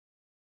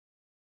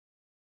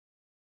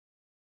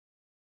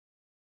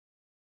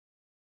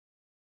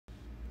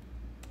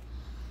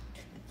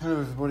Hello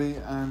everybody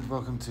and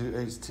welcome to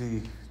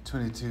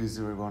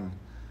HT2201,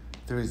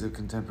 Theories of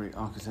Contemporary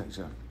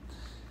Architecture.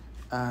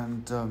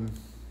 And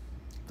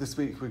this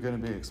week we're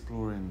going to be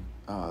exploring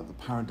the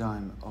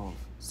paradigm of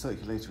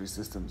circulatory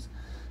systems,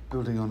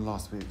 building on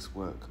last week's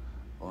work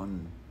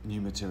on new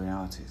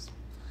materialities.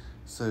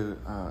 So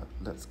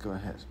let's go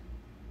ahead.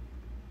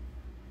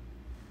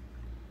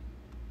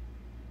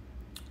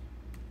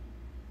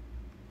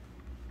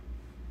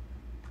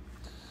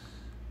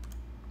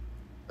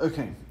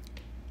 Okay.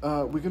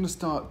 We're going to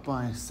start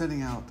by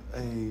setting out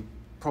a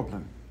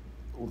problem,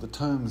 or the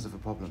terms of a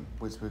problem,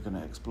 which we're going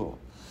to explore.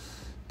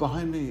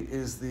 Behind me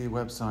is the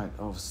website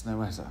of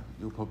Snøhetta.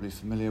 You're probably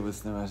familiar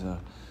with Snøhetta,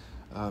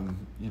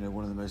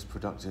 one of the most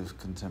productive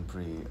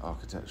contemporary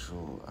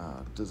architectural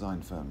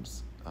design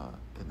firms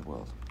in the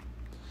world.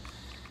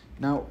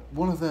 Now,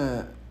 one of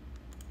their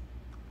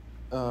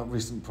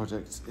recent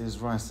projects is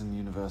Ryerson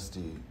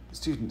University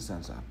Student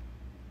Centre.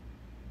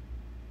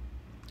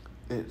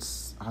 It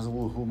has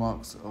all the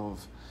hallmarks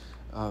of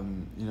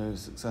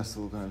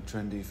successful, kind of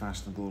trendy,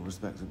 fashionable,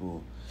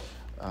 respectable,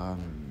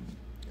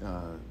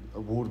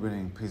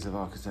 award-winning piece of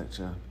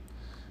architecture.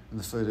 And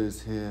the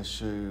photos here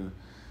show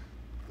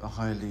a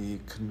highly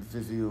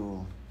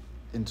convivial,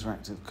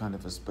 interactive kind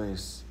of a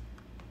space.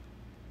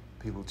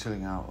 People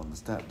chilling out on the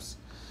steps,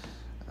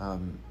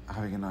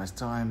 having a nice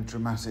time.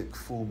 Dramatic,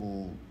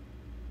 formal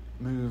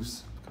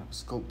moves, kind of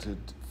sculpted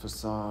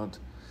facade,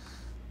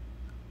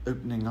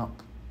 opening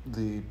up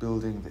the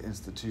building, the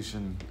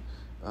institution,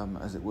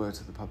 as it were,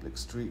 to the public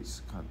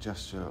streets, kind of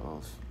gesture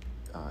of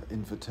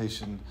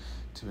invitation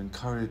to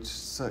encourage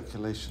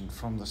circulation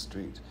from the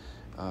street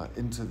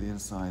into the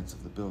insides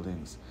of the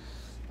buildings.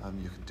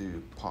 You can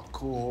do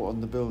parkour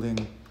on the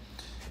building,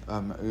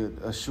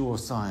 a sure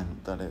sign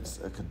that it's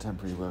a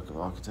contemporary work of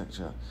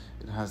architecture.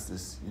 It has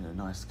this,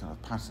 nice kind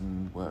of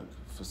pattern work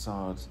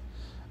facade,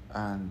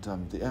 and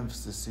the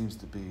emphasis seems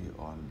to be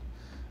on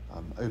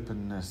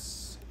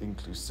openness,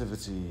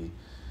 inclusivity,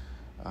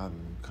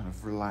 kind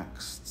of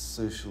relaxed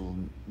social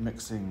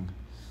mixing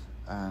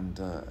and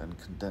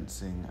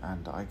condensing,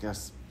 and I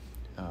guess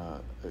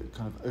kind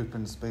of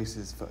open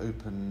spaces for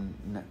open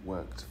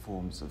networked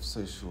forms of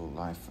social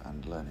life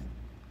and learning.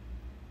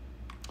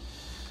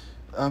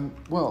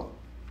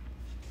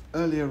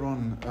 Earlier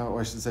on,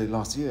 or I should say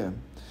last year,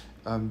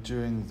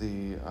 during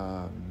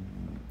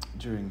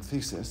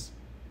thesis,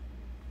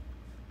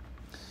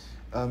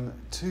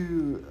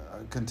 two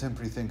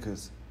contemporary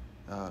thinkers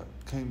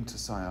came to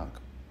SCI-Arc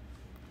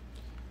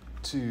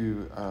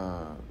to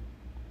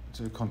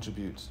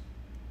contribute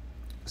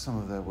some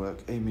of their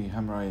work, Amy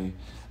Hamrai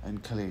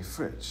and Kelly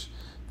Fritsch,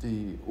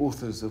 the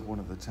authors of one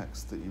of the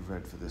texts that you've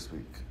read for this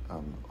week,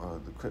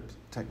 the Crypt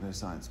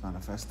Technoscience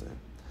Manifesto.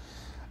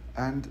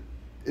 And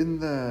in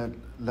their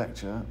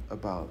lecture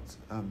about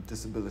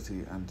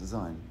disability and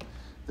design,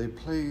 they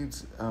played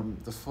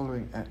the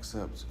following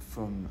excerpt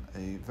from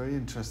a very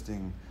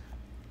interesting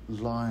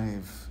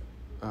live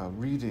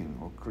reading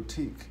or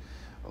critique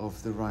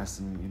of the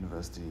Ryerson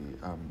University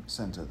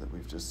Centre that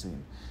we've just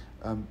seen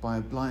by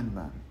a blind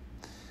man.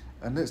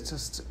 And let's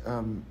just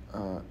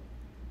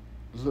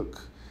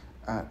look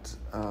at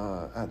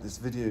this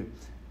video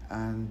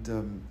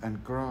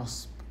and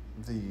grasp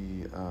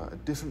the a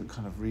different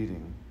kind of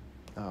reading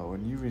or a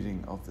new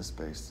reading of the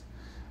space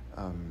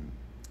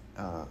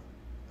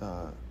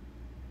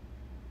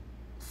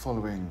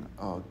following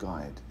our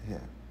guide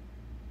here.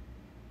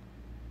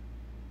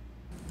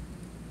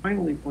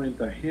 Finally find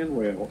the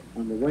handrail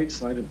on the right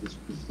side of this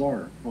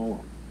bizarre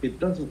column. It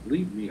doesn't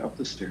lead me up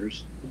the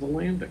stairs to the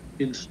landing.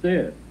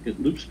 Instead, it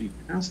loops me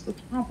past the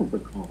top of the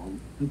column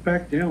and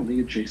back down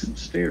the adjacent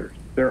stairs.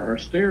 There are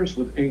stairs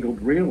with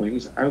angled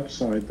railings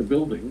outside the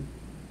building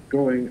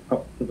going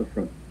up to the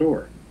front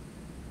door.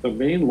 The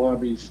main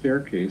lobby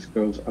staircase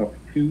goes up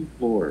 2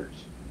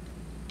 floors.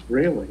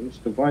 Railings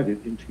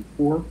divided into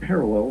 4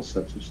 parallel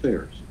sets of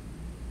stairs.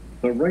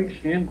 The right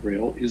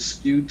handrail is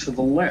skewed to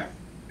the left,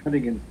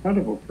 cutting in front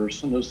of a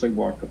person as they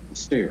walk up the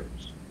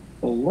stairs.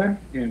 The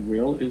left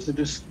handrail is at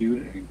a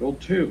skewed angle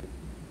too.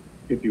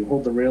 If you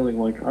hold the railing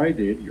like I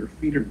did, your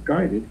feet are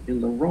guided in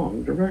the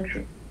wrong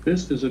direction.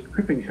 This is a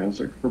tripping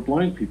hazard for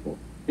blind people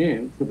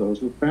and for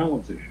those with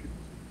balance issues.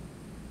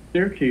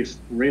 Staircase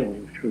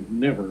railing should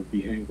never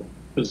be angled.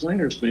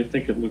 Designers may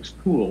think it looks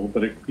cool,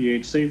 but it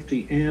creates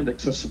safety and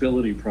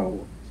accessibility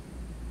problems.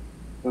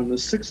 On the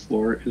 6th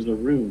floor is a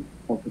room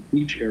called the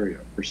beach area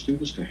for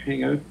students to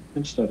hang out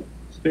and study.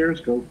 Stairs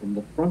go from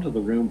the front of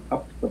the room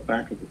up to the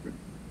back of the room.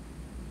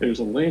 There's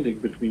a landing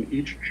between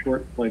each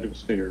short flight of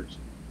stairs.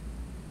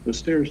 The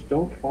stairs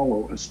don't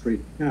follow a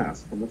straight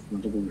path from the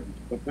front of the room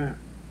to the back.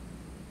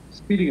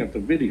 Speeding up the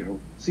video,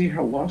 see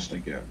how lost I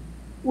get.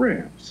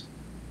 Ramps.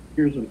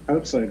 Here's an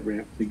outside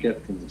ramp to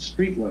get from the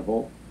street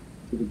level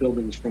to the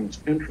building's front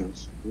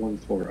entrance 1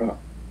 floor up.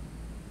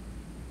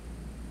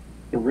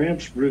 The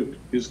ramp's route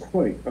is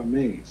quite a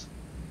maze.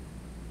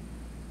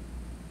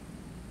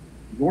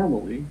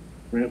 Normally,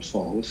 ramps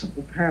follow a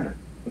simple pattern,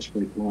 a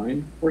straight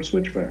line or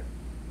switchback.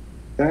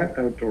 That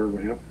outdoor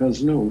ramp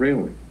has no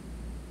railing.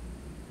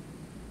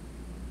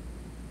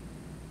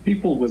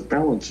 People with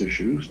balance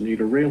issues need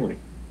a railing.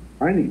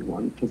 I need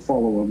one to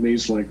follow a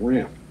maze-like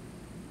ramp.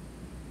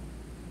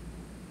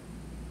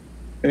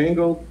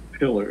 Angled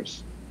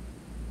pillars.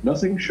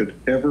 Nothing should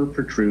ever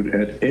protrude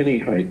at any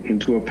height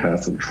into a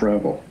path of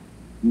travel.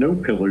 No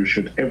pillars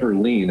should ever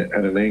lean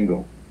at an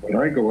angle. When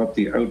I go up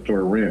the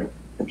outdoor ramp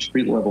from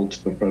street level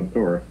to the front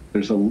door,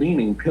 there's a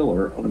leaning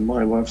pillar on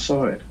my left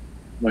side.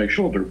 My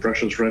shoulder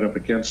brushes right up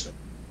against it.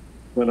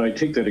 When I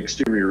take that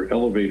exterior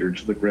elevator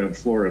to the ground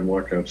floor and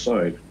walk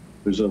outside,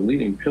 there's a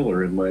leaning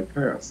pillar in my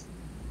path.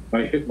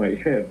 I hit my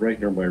head right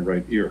near my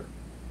right ear.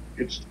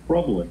 It's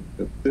troubling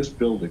that this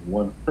building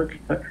won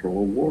architectural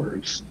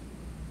awards.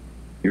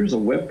 Here's a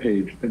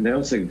webpage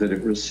announcing that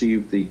it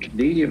received the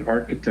Canadian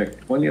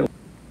Architect 2011.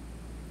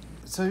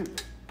 So,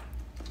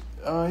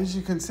 as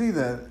you can see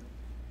there,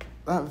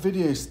 that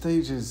video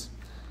stages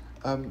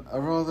a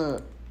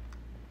rather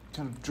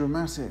kind of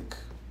dramatic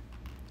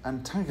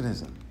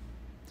antagonism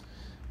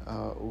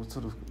or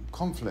sort of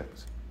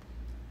conflict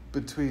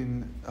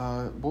between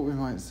what we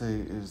might say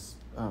is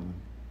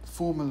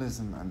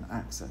formalism and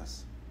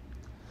access.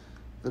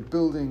 The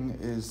building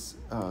is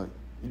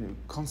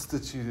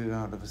constituted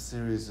out of a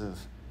series of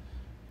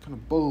kind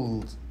of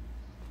bold,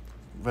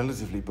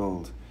 relatively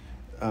bold,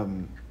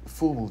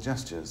 formal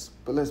gestures,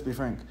 but let's be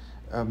frank,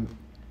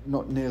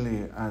 not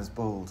nearly as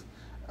bold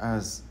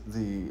as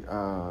the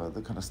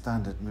kind of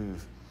standard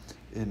move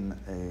in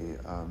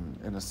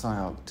a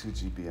SCI-Arc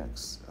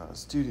 2GBX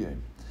studio,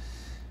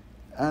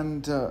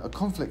 and a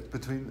conflict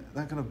between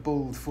that kind of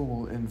bold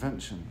formal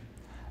invention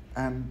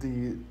and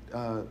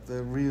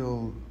the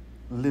real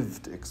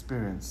lived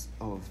experience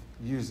of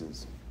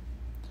users.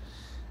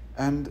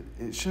 And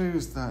it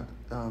shows that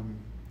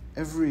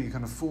every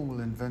kind of formal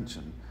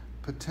invention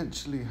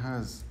potentially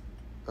has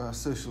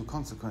social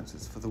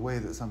consequences for the way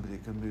that somebody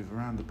can move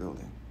around a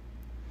building.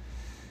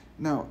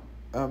 Now,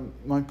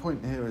 my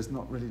point here is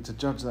not really to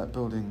judge that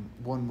building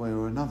one way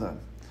or another,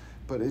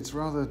 but it's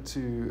rather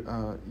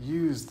to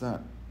use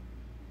that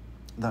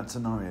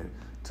scenario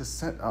to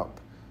set up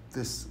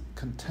this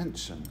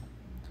contention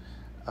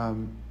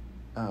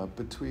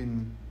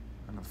between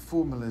kind of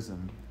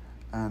formalism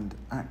and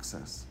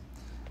access,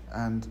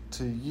 and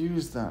to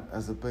use that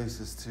as a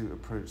basis to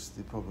approach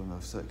the problem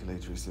of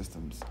circulatory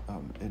systems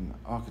in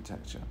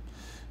architecture.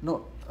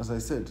 Not, as I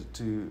said,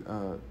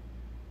 to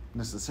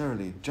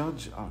necessarily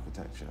judge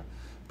architecture,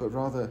 but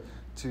rather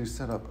to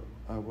set up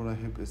what I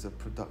hope is a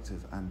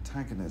productive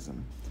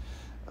antagonism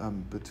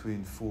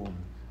between form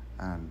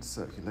and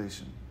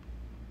circulation.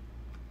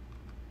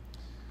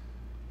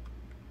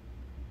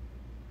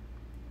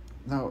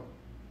 Now,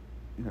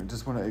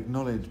 just want to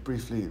acknowledge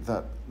briefly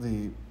that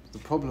the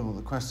problem or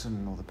the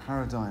question or the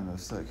paradigm of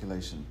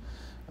circulation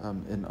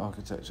in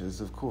architecture is,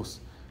 of course,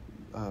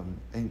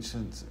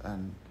 ancient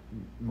and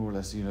more or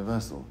less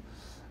universal.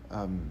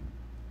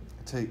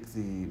 Take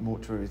the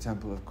mortuary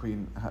temple of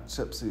Queen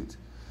Hatshepsut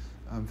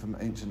from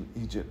ancient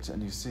Egypt,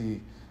 and you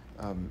see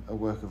a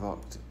work of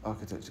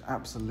architecture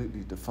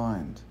absolutely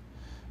defined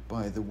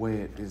by the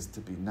way it is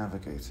to be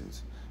navigated,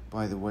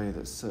 by the way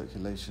that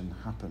circulation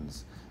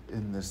happens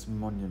in this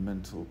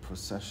monumental,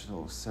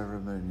 processional,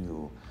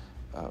 ceremonial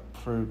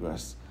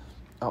progress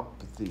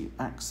up the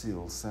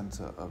axial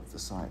center of the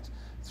site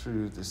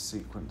through this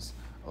sequence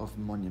of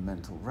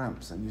monumental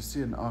ramps. And you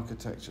see an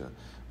architecture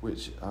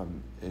which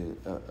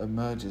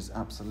emerges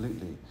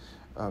absolutely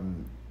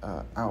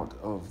out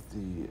of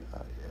the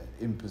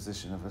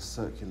imposition of a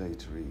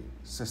circulatory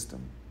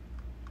system.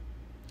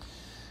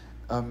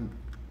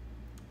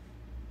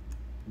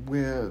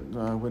 We're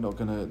not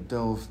going to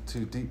delve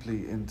too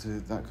deeply into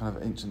that kind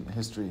of ancient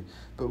history,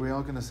 but we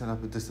are going to set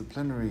up a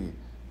disciplinary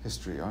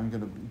history. I'm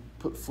going to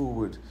put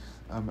forward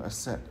a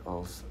set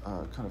of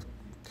kind of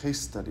case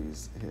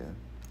studies here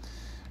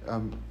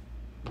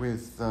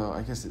with,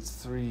 I guess it's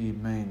three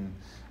main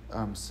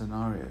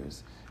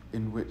scenarios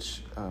in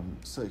which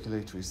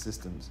circulatory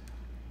systems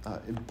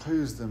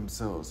impose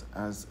themselves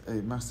as a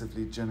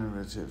massively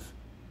generative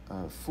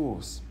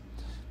force,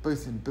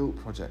 both in built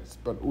projects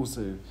but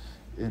also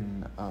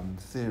in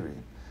theory.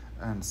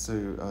 And so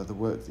the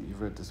work that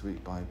you've read this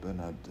week by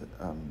Bernard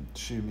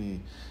Schumi,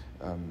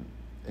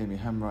 Amy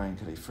Hamrai and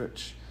Kelly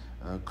Fritsch,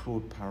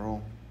 Claude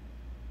Parent,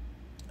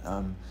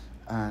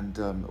 and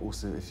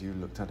also, if you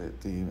looked at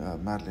it, the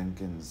Madeleine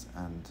Gins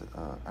and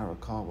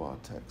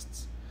Arakawa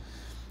texts,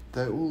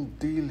 they're all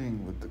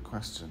dealing with the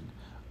question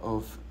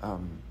of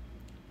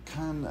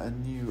can a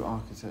new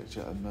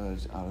architecture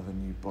emerge out of a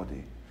new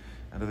body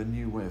and of a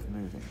new way of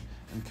moving?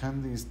 And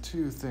can these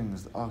two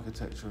things,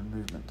 architecture and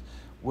movement,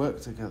 work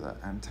together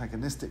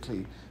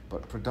antagonistically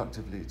but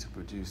productively to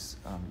produce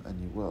a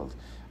new world?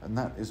 And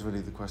that is really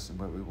the question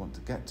where we want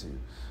to get to,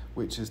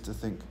 which is to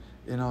think,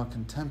 in our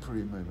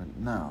contemporary moment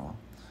now,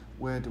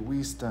 where do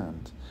we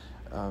stand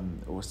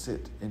or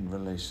sit in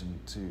relation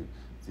to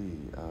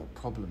the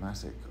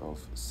problematic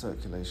of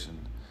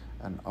circulation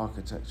and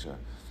architecture?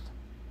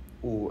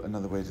 Or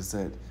another way to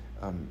say it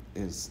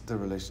is the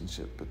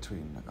relationship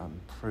between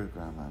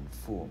program and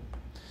form.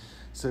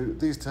 So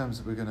these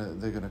terms they're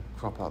gonna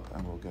crop up,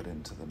 and we'll get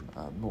into them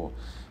more.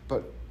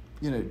 But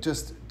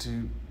just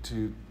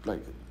to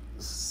like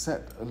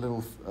set a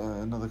little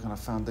another kind of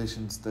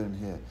foundation stone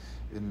here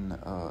in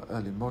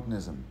early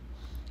modernism.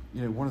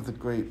 One of the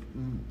great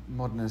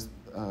modernist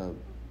kind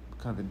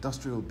of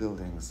industrial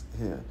buildings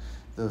here,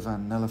 the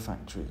Van Nelle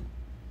factory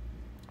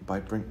by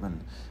Brinkmann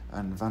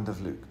and Van der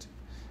Vlugt.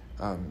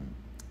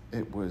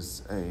 It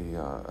was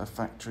a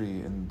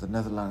factory in the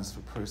Netherlands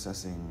for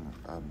processing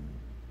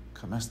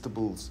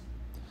comestibles,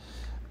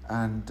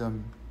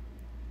 and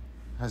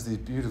has these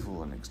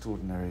beautiful and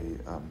extraordinary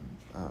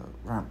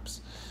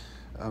ramps.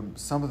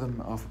 Some of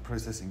them are for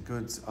processing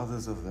goods,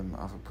 others of them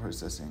are for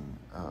processing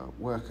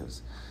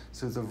workers.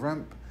 So the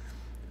ramp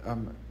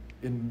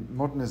in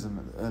modernism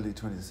in the early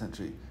 20th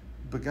century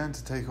began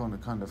to take on a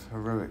kind of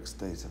heroic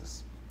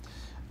status.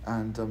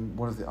 And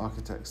one of the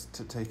architects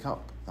to take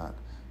up that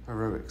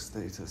heroic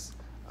status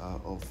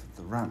of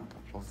the ramp,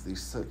 of the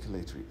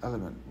circulatory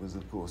element, was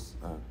of course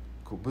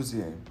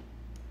Corbusier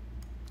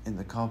in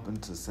the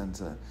Carpenter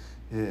Centre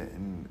here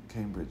in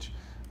Cambridge,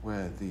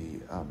 where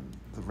the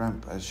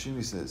ramp, as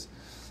Schumi says,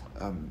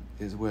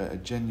 is where a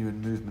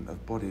genuine movement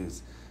of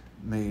bodies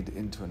made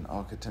into an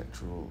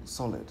architectural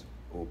solid,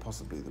 or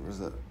possibly the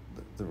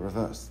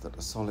reverse, that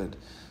a solid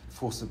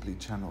forcibly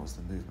channels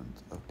the movement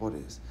of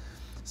bodies.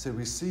 So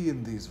we see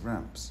in these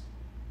ramps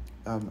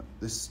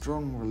this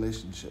strong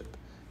relationship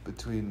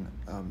between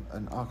a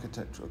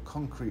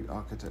concrete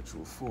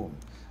architectural form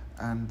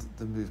and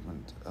the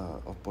movement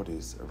of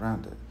bodies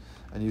around it.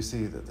 And you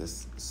see that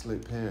this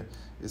slope here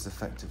is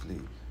effectively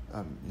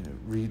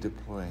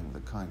redeploying the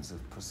kinds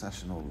of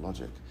processional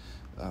logic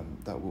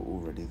that were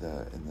already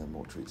there in the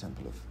mortuary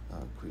temple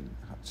of Queen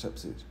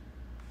Hatshepsut.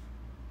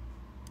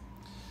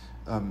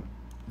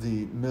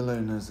 The Mill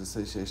Owners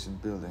Association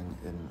building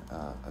in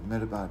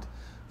Ahmedabad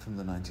from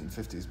the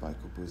 1950s by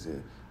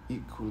Corbusier,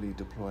 equally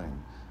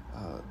deploying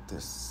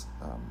this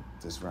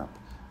ramp.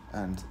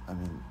 And I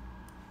mean,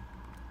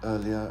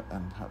 earlier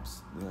and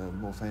perhaps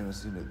more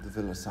famous, the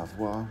Villa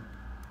Savoie,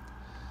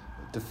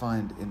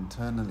 defined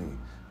internally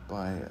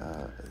by,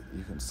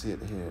 you can see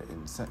it here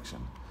in section,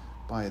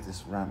 by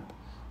this ramp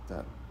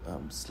that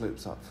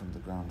slopes up from the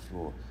ground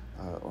floor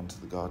onto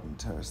the garden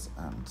terrace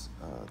and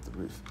the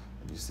roof.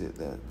 And you see it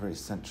there very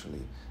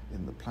centrally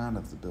in the plan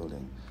of the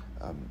building,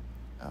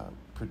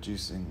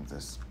 producing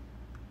this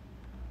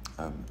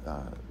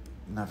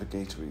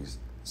navigatory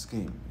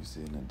scheme. You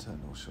see an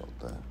internal shot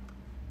there.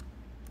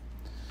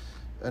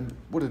 And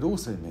what it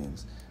also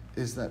means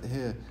is that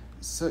here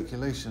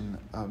circulation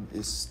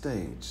is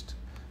staged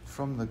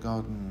from the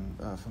garden,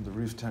 from the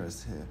roof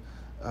terrace here.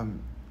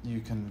 You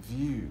can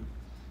view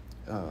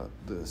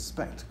the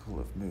spectacle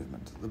of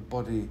movement. The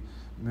body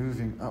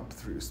moving up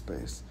through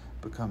space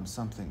becomes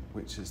something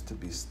which is to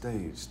be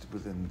staged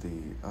within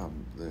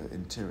the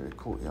interior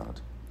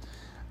courtyard.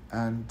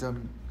 And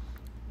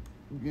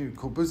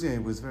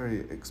Corbusier was very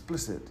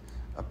explicit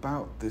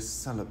about this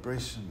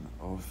celebration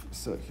of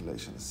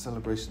circulation, the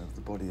celebration of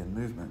the body and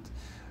movement,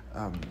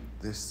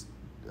 this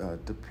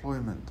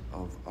deployment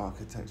of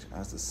architecture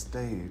as a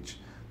stage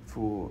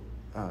for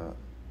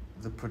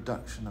the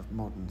production of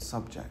modern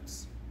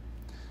subjects.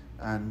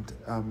 And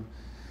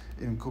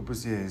in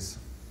Corbusier's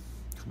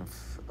kind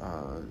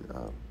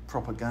of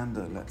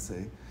propaganda, let's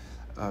say,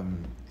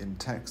 in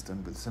text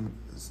and with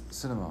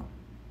cinema,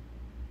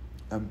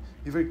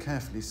 he very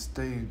carefully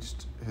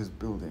staged his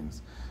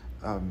buildings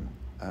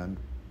and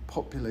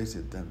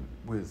populated them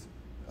with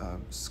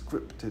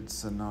scripted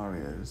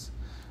scenarios,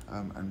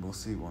 and we'll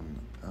see one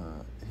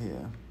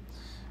here.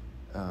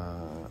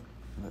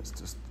 Let's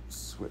just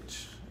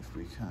switch if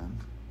we can.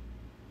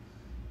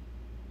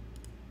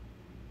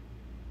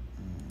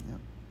 Yep.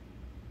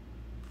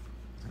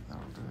 I think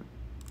that'll do it.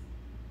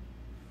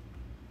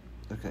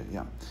 Okay,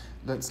 yeah.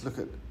 Let's look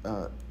at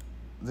a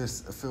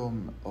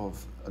film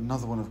of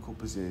another one of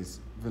Corbusier's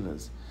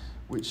villas,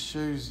 which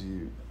shows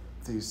you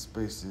these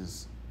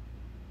spaces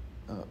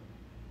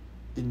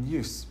in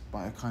use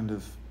by a kind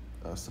of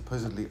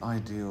supposedly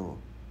ideal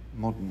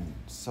modern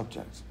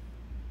subject.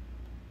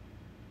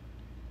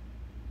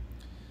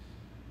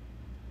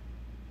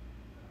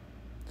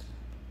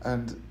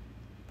 And,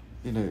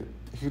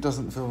 who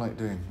doesn't feel like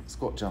doing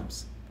squat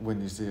jumps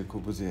when you see a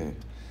Corbusier?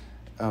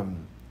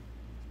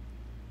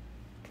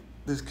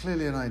 There's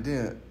clearly an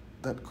idea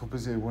that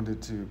Corbusier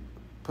wanted to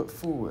put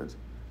forward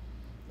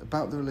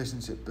about the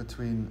relationship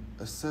between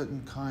a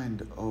certain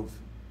kind of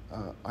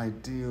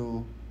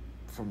ideal,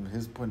 from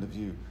his point of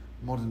view,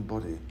 modern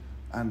body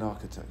and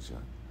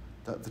architecture,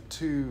 that the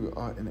two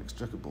are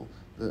inextricable,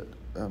 that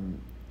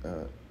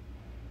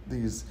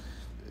these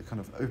kind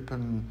of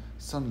open,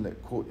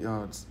 sunlit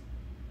courtyards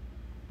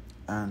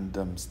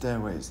and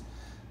stairways,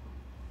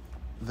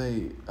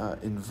 they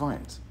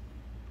invite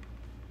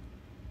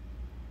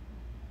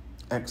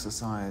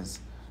exercise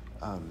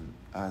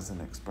as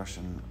an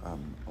expression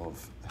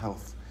of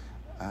health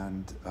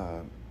and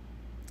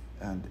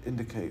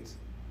indicate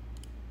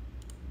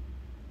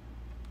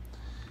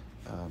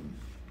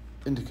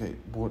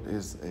what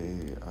is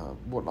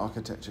what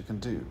architecture can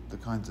do, the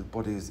kinds of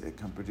bodies it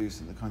can produce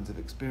and the kinds of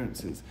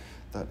experiences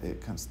that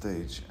it can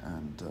stage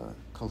and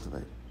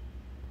cultivate.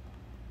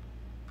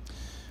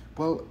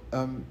 Well,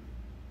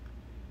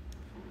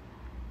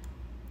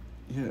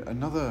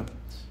 another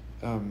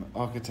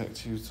architect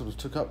who sort of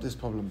took up this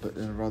problem, but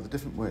in a rather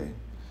different way,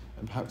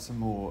 and perhaps a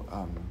more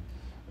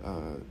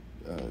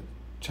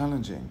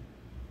challenging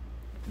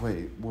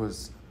way,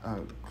 was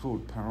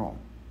Claude Perron,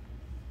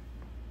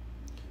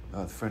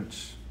 the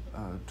French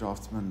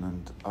draftsman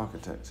and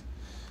architect,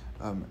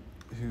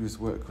 whose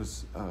work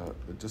was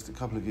just a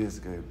couple of years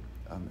ago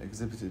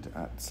exhibited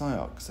at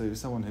SCI-Arc. So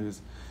someone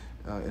who's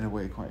in a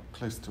way quite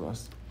close to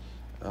us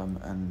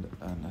and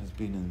has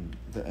been in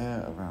the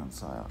air around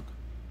SCI-Arc.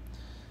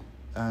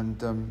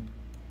 And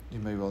you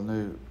may well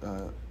know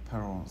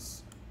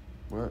Perron's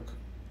work,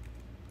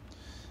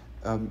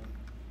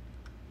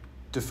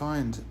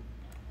 defined,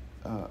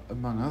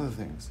 among other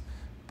things,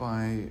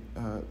 by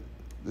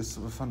this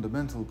sort of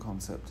fundamental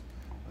concept,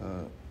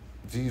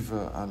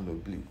 vivre à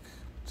l'oblique,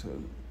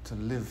 to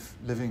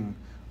living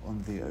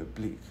on the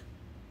oblique.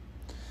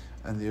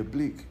 And the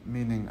oblique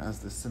meaning, as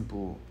the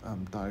simple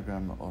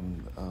diagram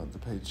on the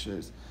page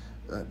shows,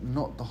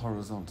 not the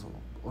horizontal,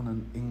 on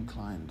an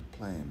inclined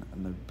plane,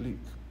 an oblique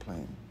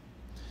plane.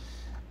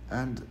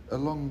 And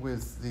along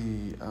with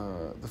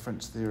the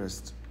French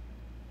theorist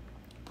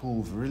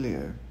Paul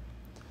Virilio,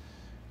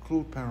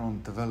 Claude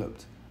Perron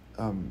developed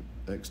an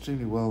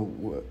extremely well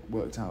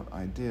worked out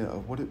idea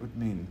of what it would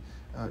mean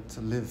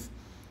to live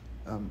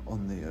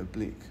on the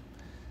oblique,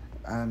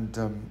 and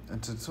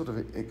to sort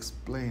of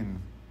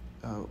explain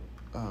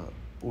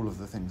all of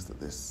the things that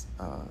this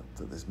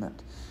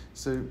meant.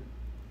 So,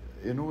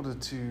 in order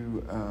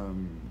to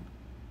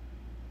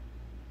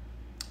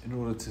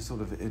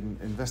sort of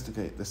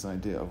investigate this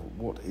idea of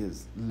what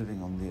is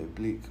living on the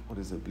oblique, what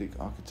is oblique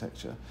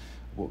architecture,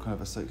 what kind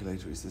of a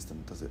circulatory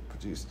system does it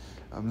produce,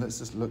 let's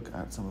just look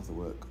at some of the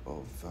work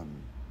of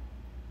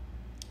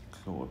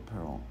Claude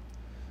Perron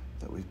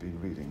that we've been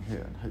reading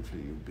here, and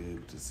hopefully you'll be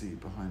able to see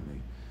behind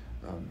me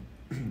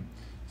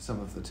some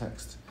of the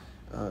text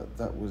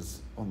that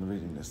was on the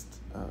reading list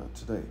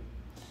today.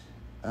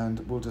 And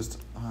we'll just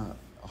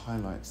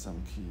highlight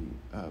some key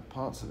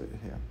parts of it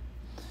here.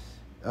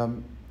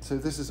 So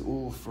this is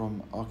all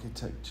from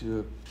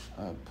Architecture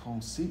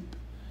Principe,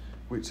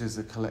 which is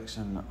a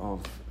collection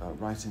of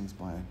writings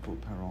by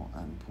Claude Perron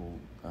and Paul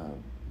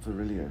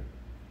Virilio.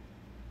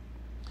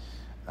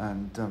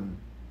 And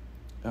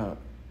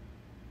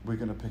we're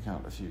going to pick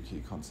out a few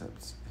key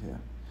concepts here.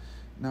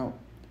 Now,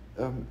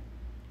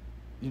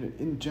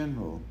 in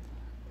general,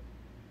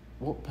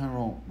 what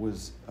Perron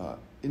was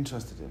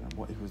interested in and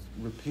what he was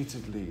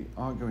repeatedly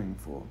arguing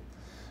for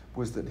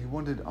was that he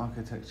wanted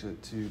architecture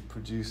to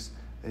produce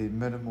a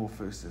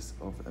metamorphosis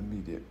of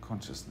immediate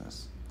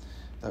consciousness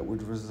that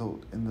would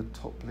result in the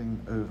toppling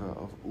over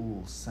of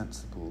all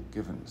sensible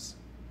givens,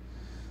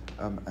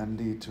 and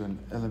lead to an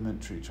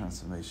elementary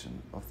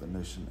transformation of the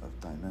notion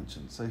of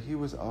dimension. So he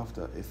was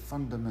after a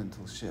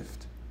fundamental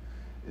shift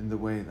in the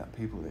way that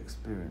people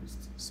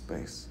experienced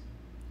space,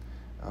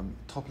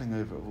 toppling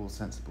over of all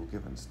sensible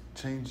givens,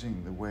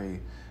 changing the way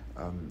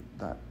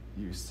that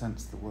you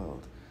sense the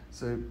world.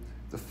 So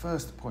the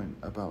first point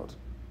about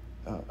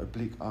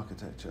oblique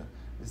architecture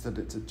is that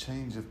it's a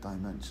change of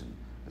dimension,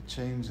 a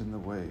change in the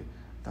way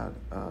that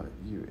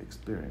you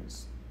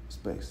experience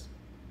space.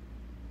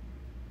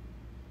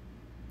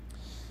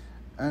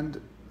 And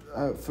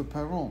for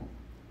Perron,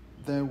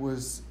 there were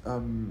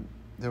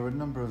a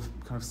number of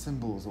kind of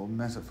symbols or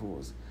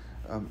metaphors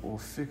or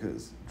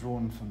figures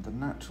drawn from the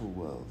natural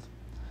world,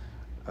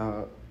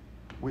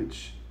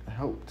 which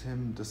helped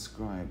him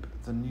describe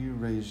the new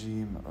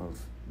regime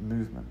of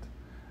movement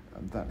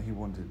that he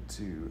wanted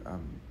to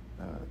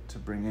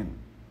bring in.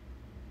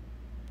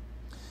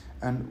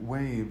 And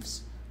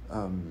waves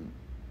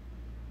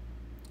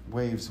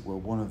were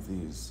one of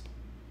these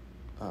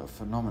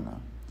phenomena,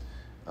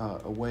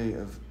 a way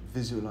of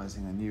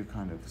visualizing a new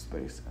kind of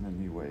space and a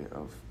new way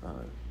of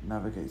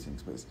navigating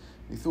space.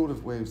 He thought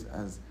of waves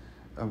as,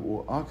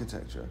 or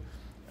architecture,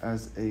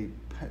 as a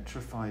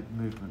petrified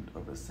movement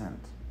of ascent,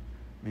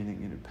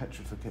 meaning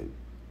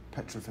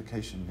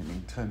petrification,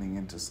 meaning turning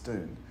into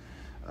stone,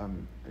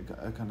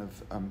 a kind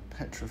of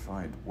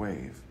petrified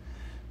wave,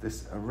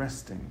 this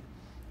arresting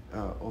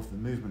of the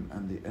movement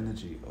and the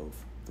energy of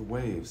the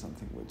wave,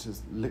 something which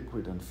is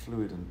liquid and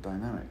fluid and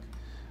dynamic,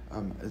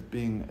 as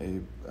being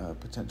a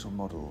potential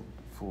model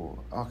for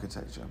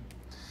architecture.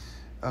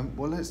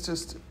 Well, let's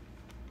just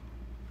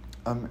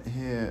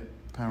hear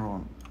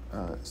Perron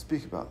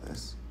speak about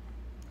this.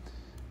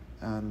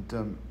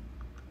 And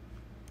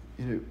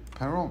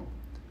Perron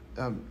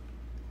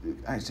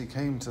actually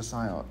came to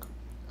SCI-Arc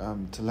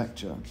to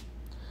lecture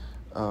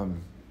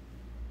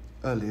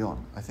early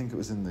on. I think it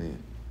was in the,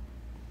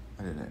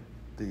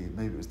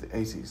 maybe it was the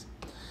 80s.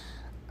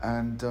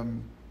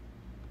 And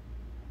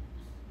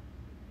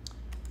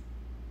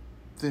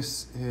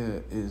this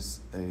here is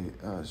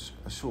a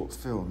short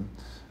film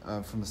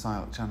from the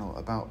SCI-Arc channel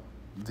about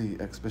the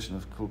exhibition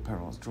of Claude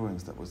Perron's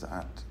drawings that was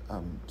at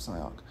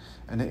SCI-Arc.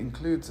 And it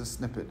includes a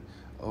snippet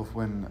of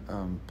when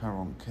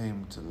Perron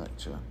came to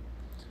lecture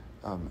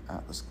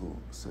at the school.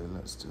 So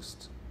let's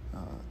just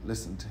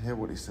listen to hear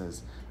what he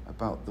says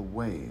about the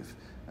wave,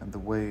 and the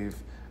wave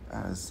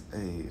as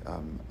a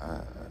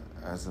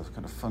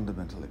kind of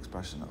fundamental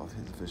expression of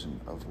his vision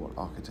of what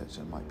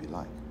architecture might be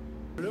like.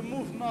 Le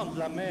mouvement de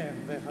la mer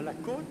vers la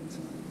côte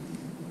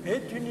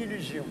est une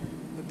illusion.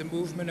 That the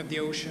movement of the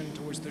ocean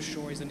towards the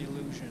shore is an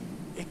illusion.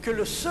 Et que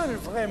le seul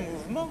vrai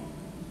mouvement,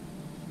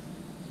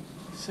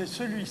 c'est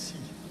celui-ci.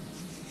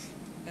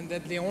 And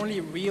that the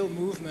only real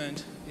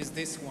movement is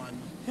this one.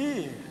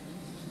 Here,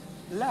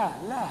 là,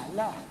 là,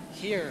 là.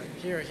 Here,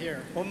 here,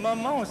 here. Au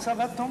moment où ça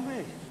va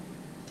tomber.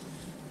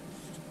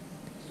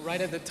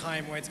 Right at the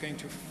time where it's going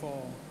to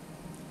fall.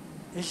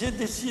 Et j'ai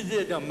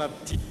décidé dans ma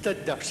petite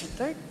tête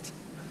d'architecte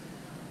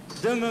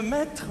de me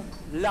mettre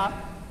là.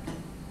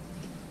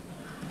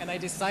 And I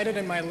decided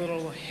in my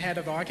little head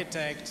of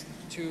architect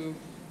to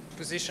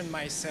position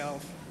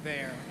myself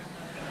there.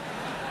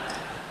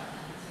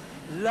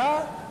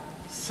 Là,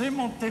 c'est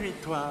mon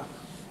territoire.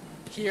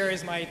 Here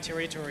is my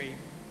territory.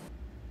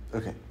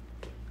 Okay.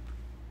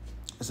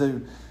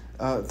 So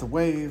the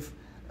wave,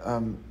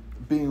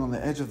 being on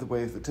the edge of the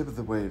wave, the tip of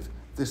the wave,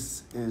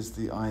 this is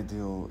the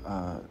ideal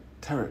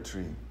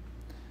territory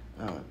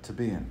to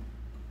be in.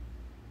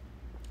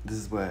 This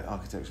is where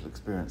architectural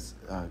experience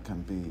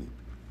can be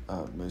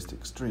most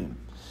extreme.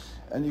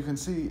 And you can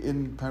see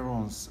in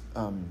Perron's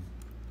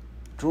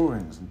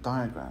drawings and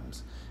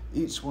diagrams,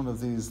 each one of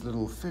these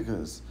little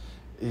figures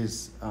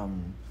is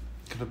kind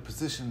of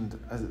positioned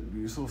as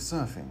you're sort of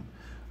surfing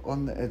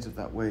on the edge of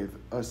that wave,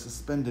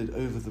 suspended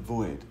over the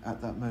void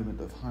at that moment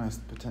of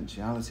highest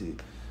potentiality,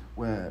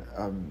 where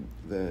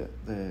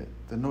they're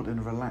not in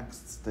a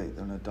relaxed state,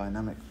 they're in a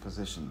dynamic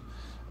position,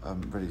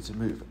 ready to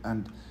move.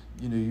 And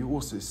you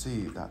also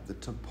see that the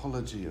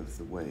topology of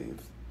the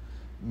wave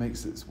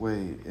makes its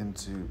way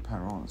into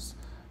Perron's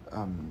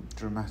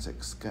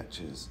dramatic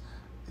sketches.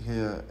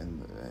 Here,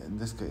 in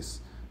this case,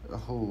 a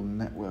whole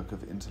network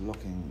of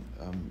interlocking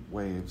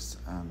waves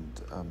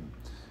and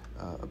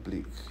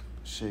oblique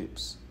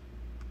shapes.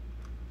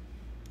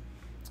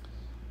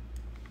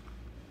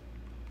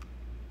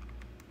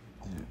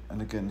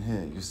 And again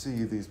here, you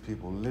see these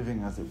people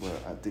living, as it were,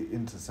 at the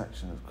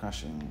intersection of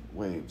crashing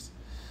waves.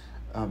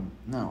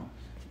 Now,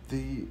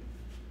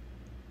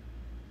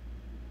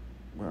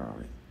 where are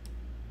we?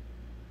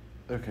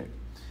 Okay,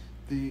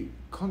 the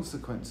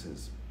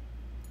consequences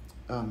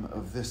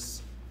of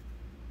this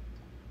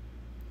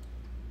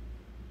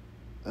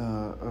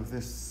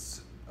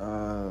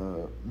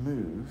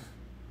move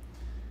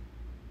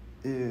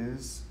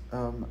is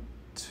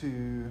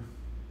to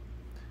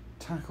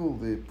tackle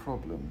the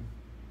problem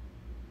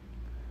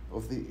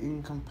of the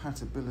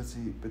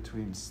incompatibility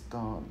between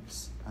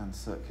stance and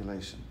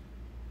circulation.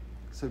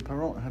 So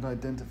Perron had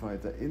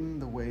identified that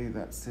in the way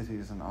that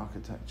cities and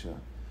architecture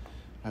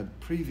had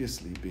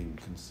previously been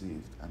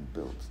conceived and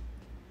built,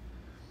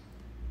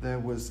 there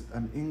was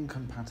an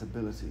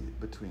incompatibility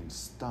between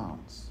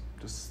stance,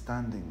 just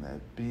standing there,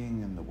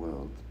 being in the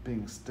world,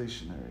 being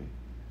stationary,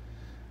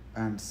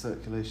 and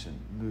circulation,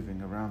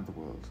 moving around the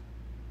world.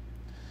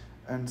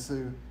 And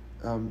so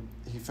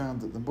he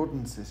found that the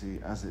modern city,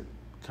 as it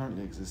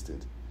currently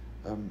existed,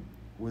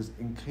 was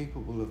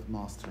incapable of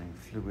mastering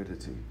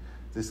fluidity,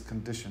 this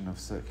condition of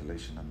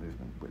circulation and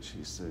movement which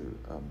he so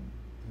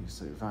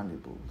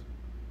valuable.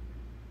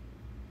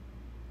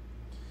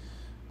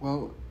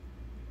 Well,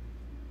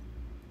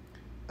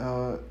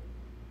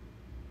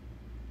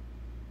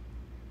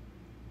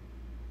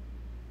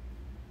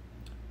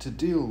 to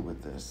deal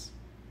with this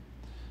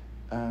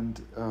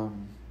and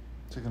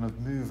to kind of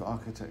move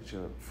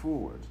architecture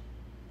forward,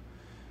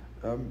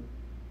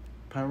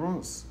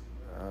 Perron's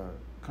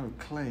kind of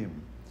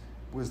claim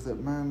was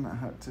that man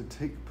had to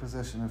take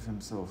possession of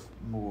himself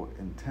more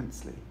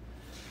intensely.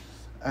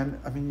 And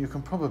I mean, you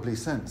can probably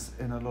sense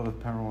in a lot of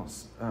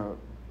Perron's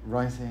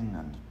writing,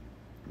 and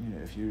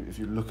if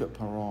you look at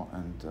Perron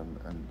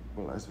and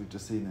well, as we've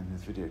just seen in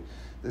his video,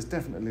 there's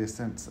definitely a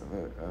sense of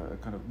a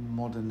kind of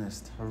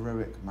modernist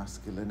heroic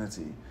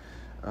masculinity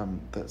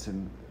that's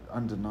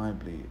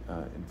undeniably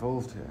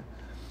involved here.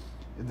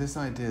 This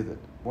idea that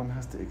one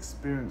has to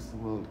experience the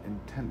world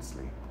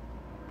intensely,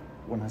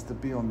 one has to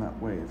be on that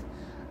wave,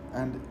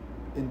 and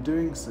in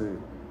doing so,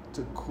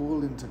 to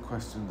call into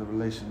question the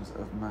relations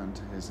of man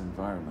to his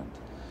environment.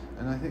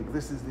 And I think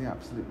this is the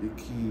absolutely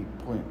key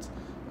point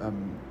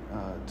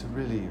to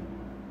really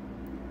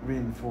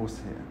reinforce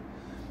here,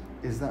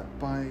 is that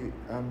by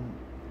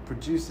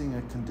producing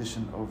a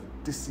condition of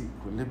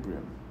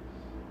disequilibrium,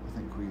 I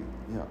think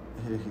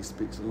here he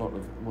speaks a lot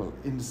of, well,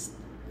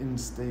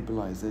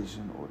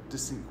 instabilization or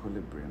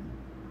disequilibrium,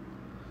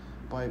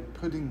 by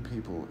putting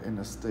people in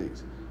a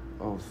state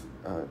of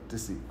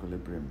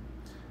disequilibrium,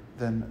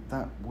 then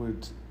that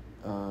would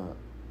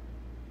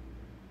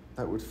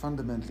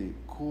fundamentally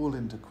call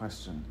into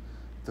question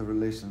the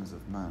relations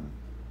of man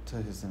to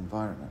his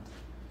environment.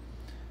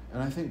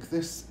 And I think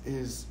this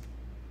is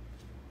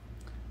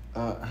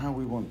how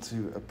we want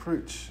to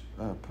approach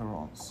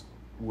Perron's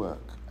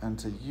work, and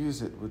to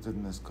use it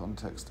within this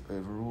context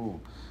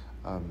overall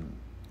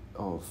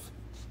of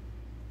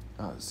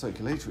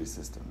circulatory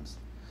systems,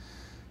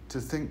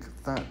 to think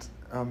that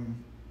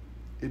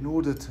in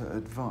order to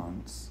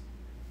advance,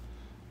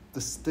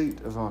 the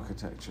state of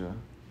architecture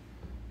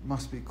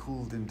must be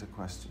called into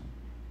question.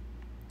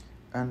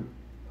 And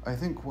I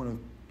think one of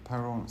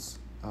Perron's,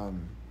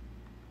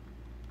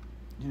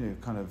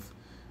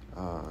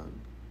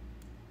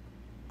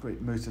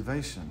 great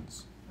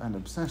motivations and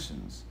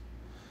obsessions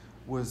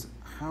was,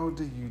 how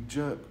do you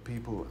jerk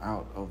people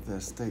out of their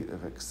state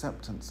of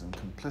acceptance and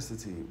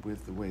complicity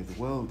with the way the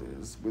world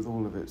is, with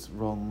all of its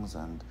wrongs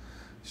and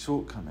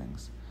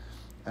shortcomings,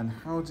 and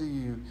how do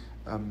you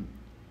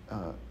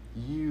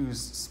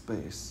use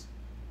space,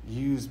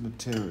 use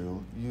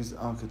material, use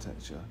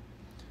architecture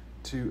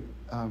to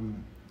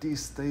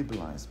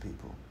destabilize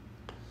people.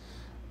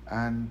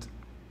 And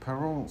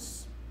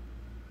Perron's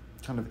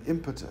kind of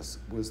impetus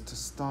was to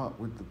start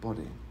with the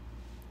body,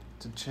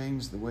 to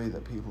change the way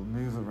that people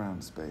move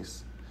around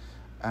space,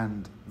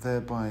 and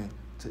thereby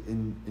to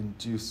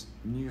induce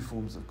new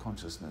forms of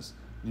consciousness,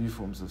 new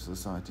forms of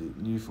society,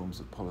 new forms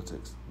of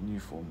politics, new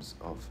forms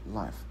of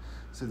life.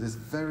 So this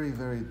very,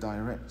 very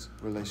direct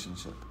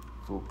relationship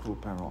for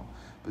Claude Perron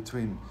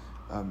between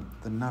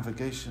the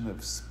navigation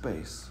of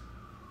space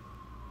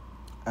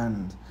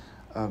and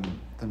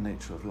the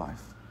nature of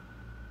life.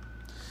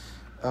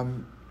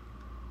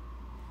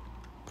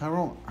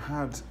 Perron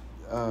had,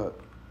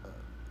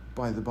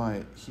 by the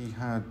by, he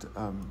had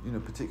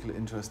particular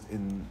interest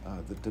in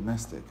the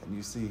domestic, and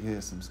you see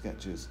here some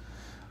sketches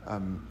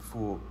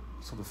for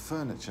sort of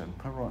furniture. And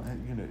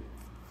Perron,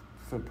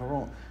 for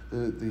Perron,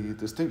 the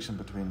distinction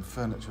between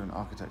furniture and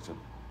architecture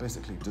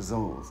basically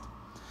dissolved,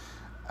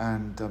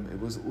 and it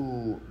was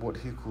all what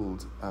he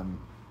called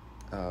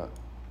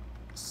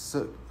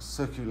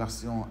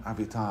circulation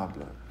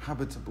habitable,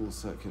 habitable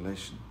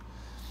circulation.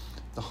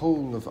 The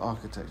whole of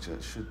architecture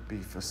should be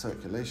for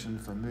circulation,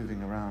 for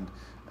moving around,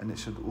 and it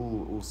should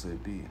all also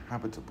be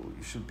habitable.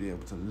 You should be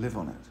able to live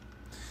on it.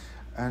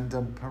 And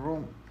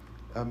Perron,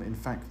 in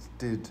fact,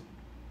 did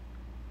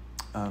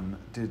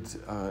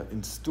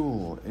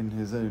install in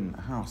his own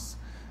house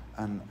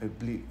an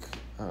oblique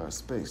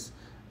space.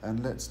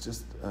 And let's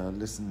just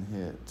listen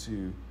here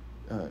to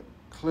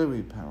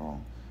Chloe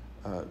Perron,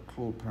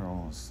 Claude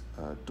Perron's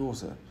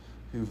daughter,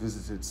 who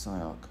visited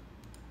SCI-Arc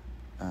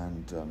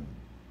and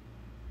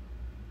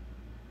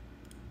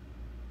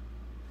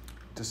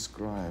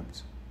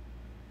described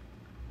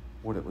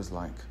what it was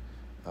like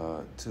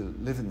to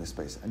live in this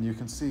space. And you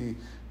can see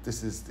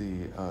this is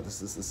the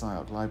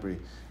SCI-Arc library,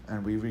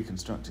 and we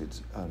reconstructed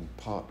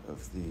part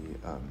of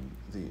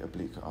the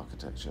oblique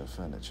architecture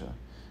furniture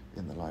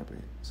in the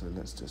library. So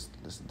let's just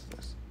listen to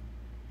this.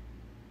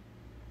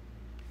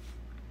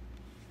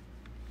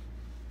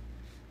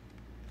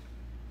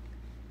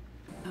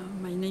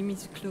 My name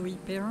is Chloe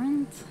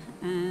Perron,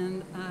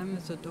 and I'm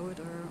the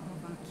daughter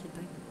of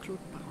architect Claude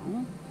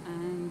Perron,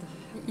 and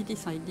he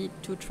decided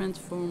to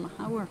transform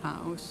our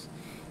house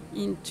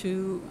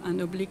into an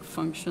oblique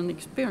function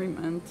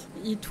experiment.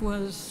 It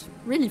was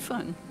really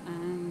fun,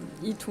 and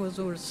it was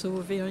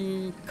also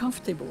very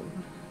comfortable.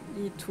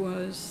 It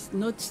was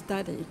not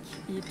static,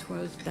 it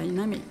was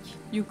dynamic.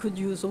 You could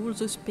use all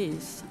the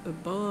space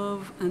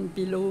above and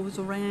below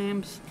the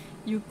ramps.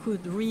 You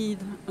could read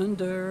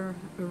under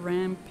a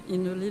ramp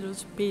in a little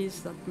space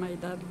that my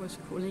dad was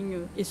calling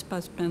an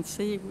espace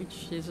pincé,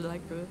 which is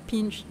like a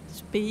pinched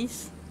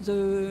space.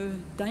 The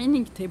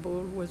dining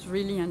table was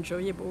really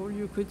enjoyable.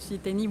 You could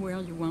sit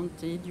anywhere you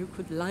wanted. You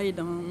could lie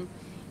down.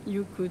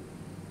 You could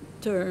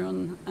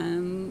turn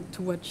and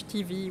to watch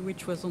TV,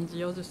 which was on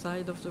the other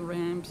side of the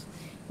ramps.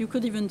 You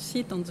could even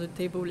sit on the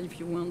table if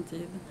you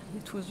wanted.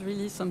 It was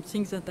really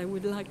something that I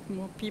would like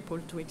more people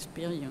to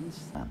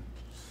experience.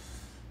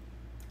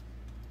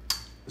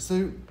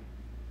 So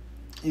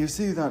you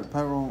see that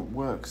Perron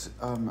works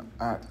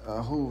at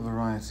a whole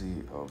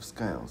variety of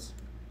scales,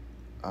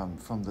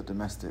 from the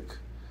domestic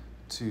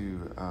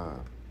to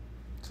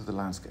the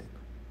landscape.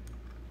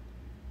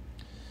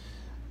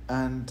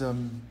 And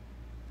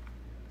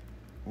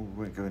we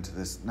won't go into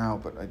this now,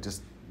 but I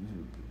just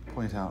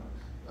point out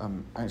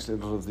actually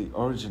a lot of the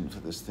origin for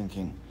this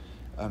thinking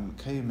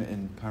came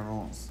in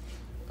Perron's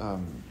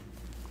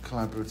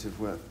collaborative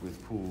work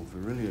with Paul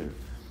Virilio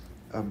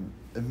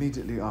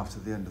immediately after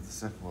the end of the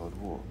Second World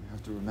War. You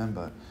have to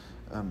remember,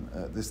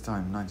 at this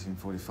time,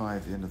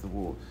 1945, the end of the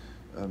war,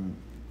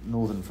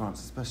 northern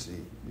France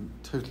especially,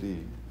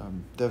 totally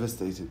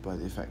devastated by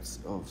the effects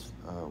of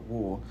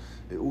war.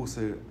 It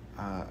also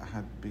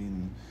had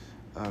been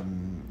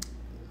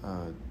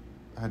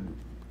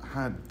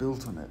had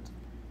built on it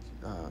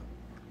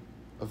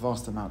a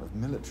vast amount of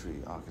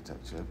military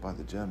architecture by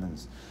the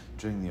Germans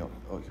during the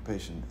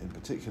occupation in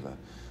particular,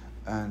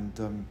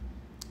 and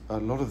a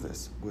lot of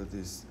this were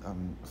these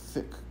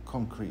thick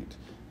concrete,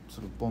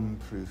 sort of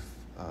bomb-proof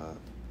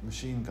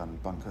machine gun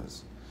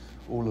bunkers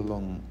all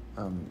along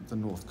the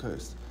north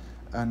coast.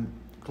 And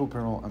Claude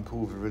Perron and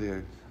Paul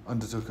Virilio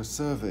undertook a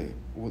survey,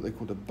 what they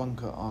called a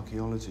bunker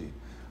archaeology,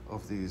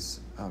 of these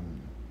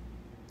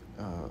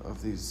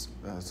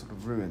sort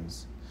of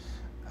ruins,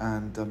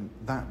 and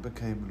that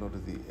became a lot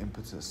of the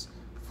impetus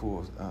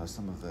for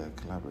some of their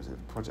collaborative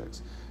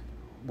projects.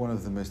 one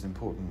of the most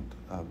important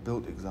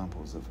built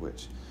examples of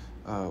which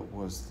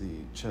was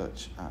the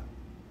church at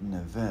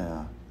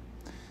Nevers,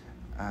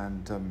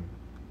 and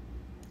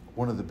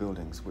one of the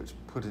buildings which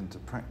put into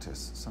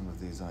practice some of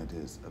these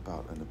ideas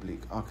about an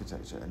oblique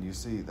architecture. And you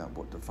see that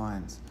what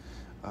defines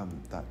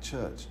that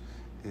church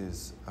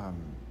is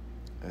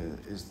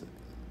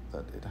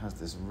that it has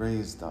this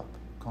raised up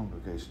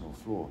congregational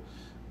floor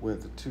where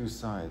the two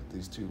sides,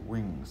 these two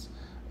wings,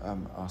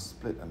 are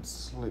split and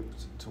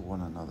sloped to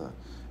one another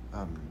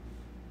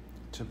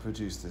to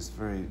produce this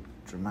very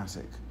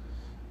dramatic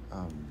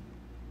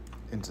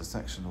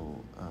intersectional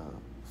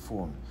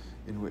form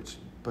in which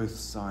both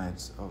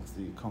sides of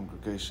the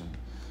congregation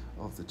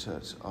of the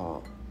church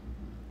are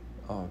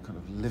kind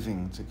of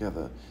living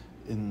together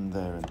in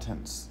their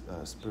intense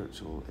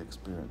spiritual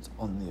experience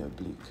on the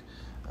oblique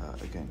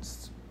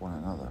against one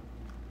another.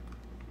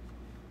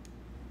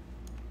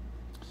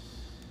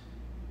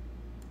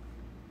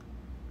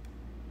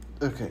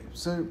 Okay,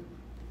 so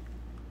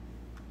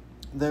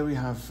there we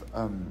have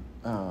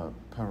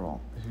Perron,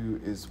 who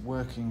is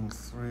working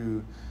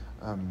through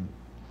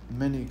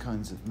many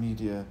kinds of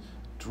media,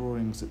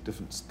 drawings at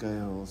different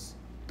scales,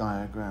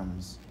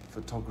 diagrams,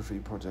 photography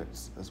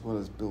projects, as well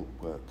as built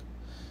work,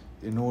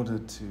 in order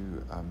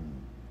to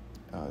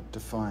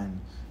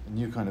define a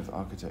new kind of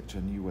architecture,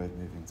 a new way of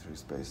moving through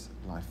space,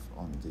 life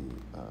on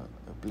the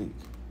oblique.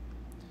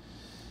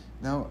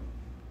 Now,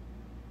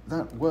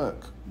 that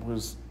work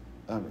was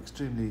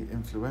extremely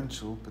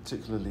influential,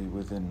 particularly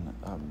within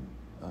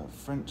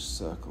French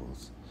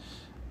circles,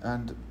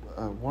 and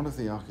one of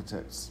the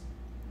architects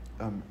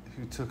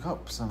who took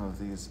up some of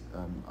these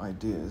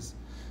ideas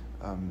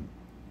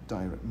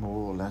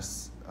more or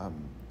less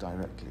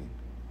directly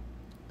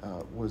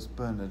was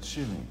Bernard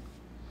Tschumi.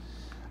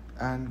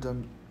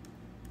 And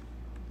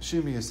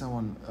Tschumi is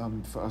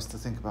someone for us to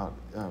think about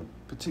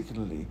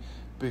particularly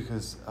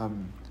because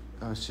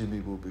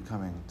Tschumi will be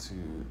coming to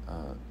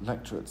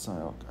lecture at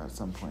SCI-Arc at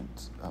some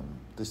point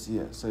this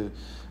year. So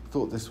I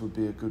thought this would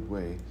be a good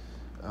way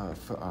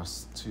for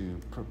us to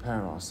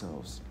prepare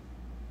ourselves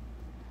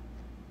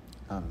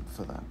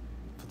for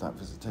that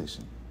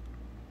visitation.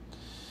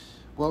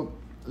 Well,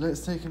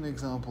 let's take an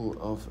example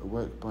of a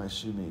work by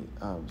Tschumi,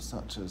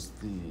 such as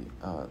the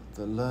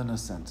Lerner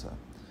Center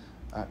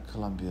at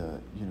Columbia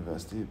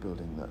University, a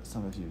building that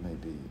some of you may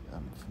be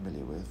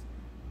familiar with.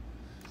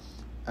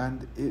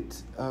 And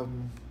it's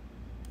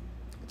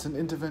an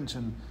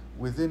intervention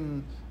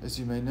within, as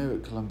you may know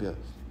at Columbia,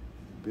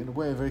 in a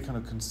way a very kind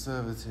of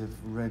conservative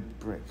red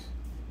brick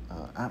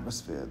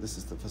atmosphere. This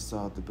is the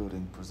facade the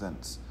building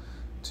presents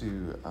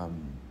to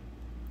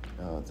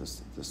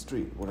the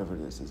street, whatever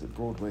it is. Is it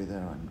Broadway there?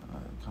 I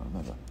can't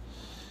remember.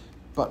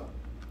 But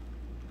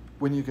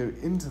when you go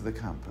into the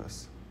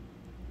campus,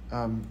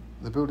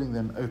 the building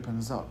then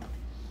opens up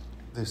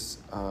this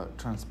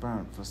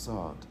transparent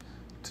facade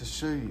to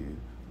show you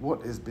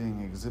what is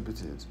being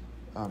exhibited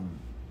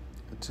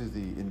to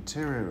the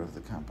interior of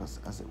the campus,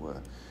 as it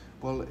were.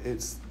 Well,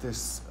 it's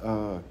this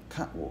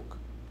catwalk,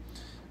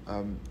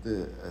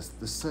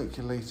 the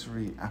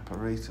circulatory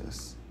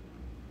apparatus,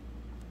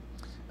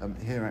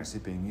 here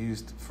actually being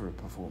used for a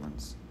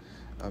performance,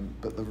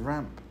 but the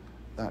ramp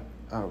that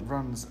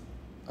runs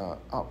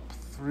up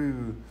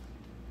through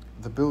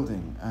the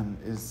building and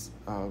is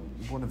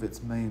one of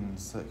its main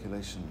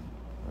circulation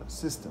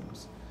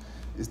systems,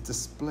 is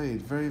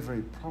displayed very,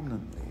 very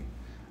prominently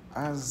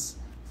as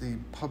the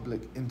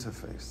public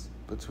interface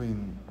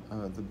between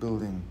the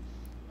building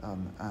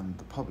and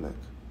the public.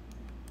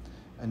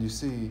 And you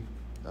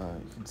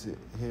can see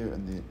here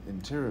in the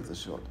interior of the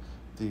shot,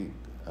 the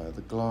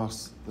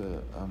glass,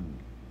 the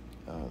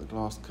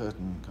glass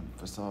curtain kind of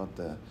facade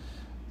there,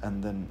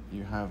 and then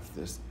you have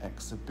this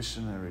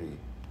exhibitionary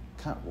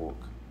catwalk,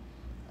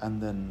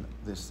 and then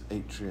this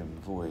atrium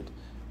void,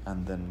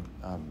 and then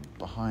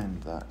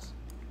behind that,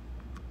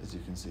 as you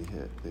can see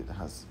here, it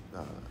has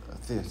a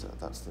theatre.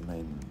 That's the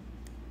main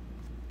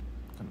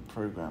kind of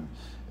program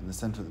in the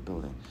centre of the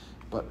building.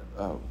 But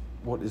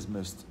what is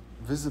most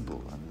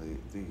visible and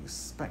the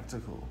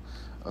spectacle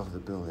of the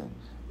building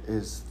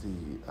is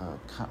the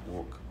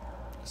catwalk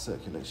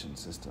circulation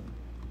system.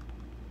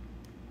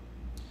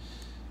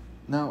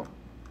 Now,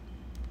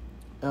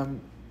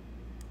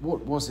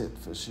 what was it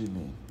for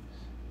Tschumi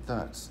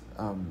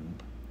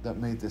that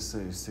made this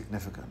so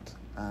significant,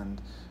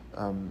 and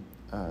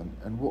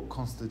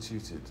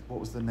what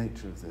was the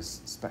nature of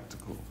this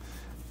spectacle,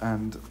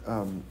 and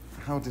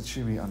how did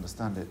Tschumi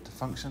understand it to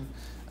function,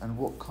 and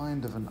what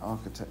kind of an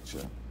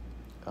architecture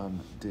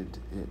did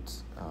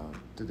it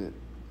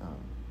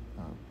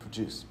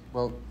produce?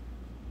 Well,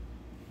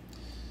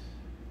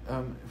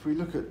 if we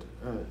look at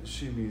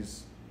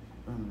Tschumi's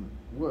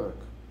work,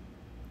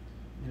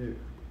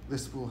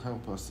 this will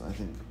help us, I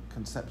think,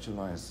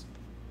 conceptualize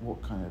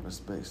what kind of a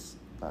space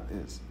that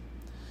is.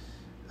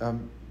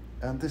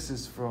 And this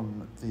is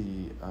from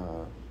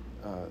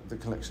the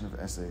collection of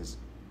essays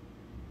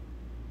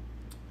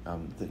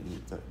that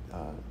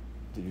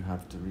you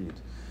have to read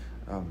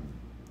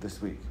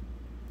this week,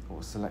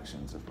 or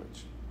selections of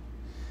which.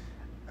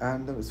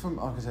 And it's from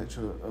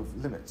Architecture of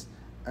Limits.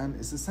 And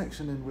it's a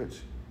section in which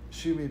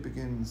Schumi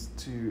begins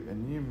to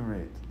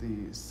enumerate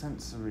the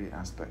sensory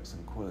aspects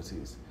and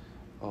qualities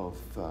of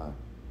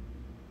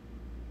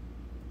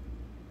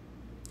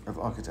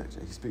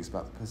architecture. He speaks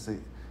about the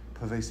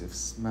pervasive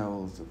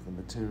smells of the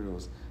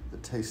materials, the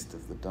taste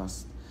of the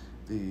dust,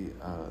 the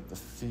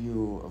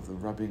feel of the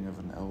rubbing of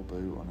an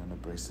elbow on an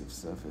abrasive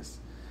surface,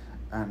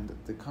 and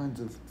the kinds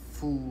of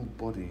full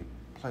body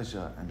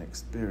pleasure and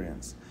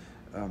experience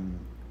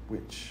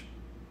which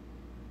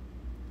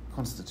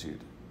constitute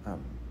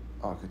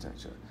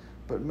architecture.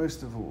 But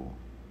most of all,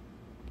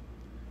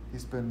 he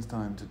spends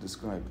time to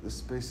describe the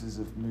spaces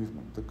of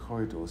movement, the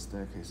corridors,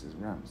 staircases,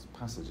 ramps,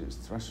 passages,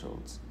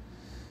 thresholds.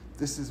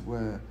 This is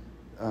where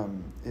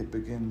it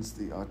begins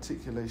the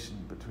articulation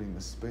between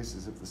the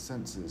spaces of the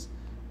senses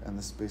and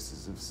the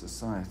spaces of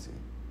society.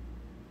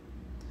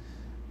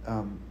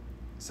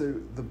 So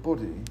the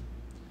body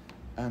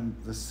and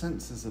the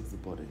senses of the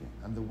body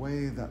and the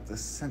way that the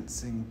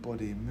sensing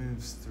body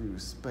moves through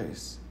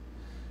space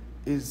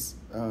is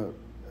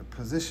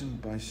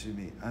positioned by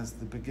Schumi as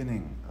the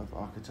beginning of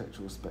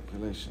architectural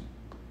speculation.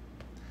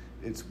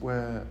 It's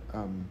where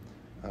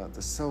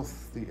the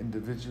self, the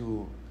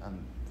individual,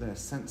 and their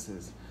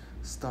senses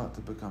start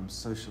to become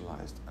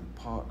socialized and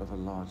part of a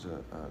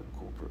larger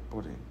corporate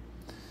body.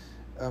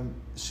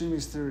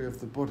 Schumi's theory of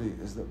the body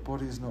is that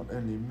bodies not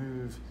only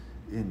move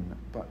in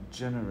but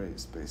generate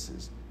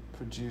spaces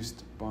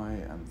produced by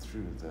and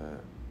through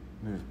their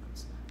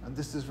movements. And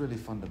this is really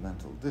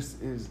fundamental. This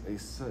is a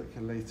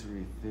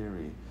circulatory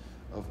theory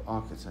of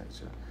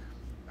architecture,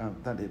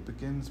 that it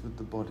begins with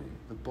the body.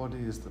 The body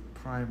is the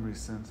primary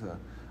center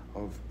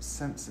of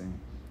sensing.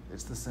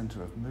 It's the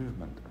center of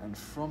movement. And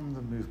from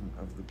the movement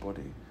of the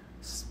body,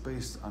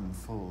 space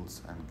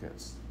unfolds and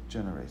gets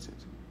generated.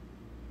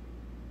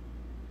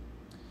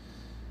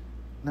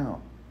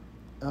 Now,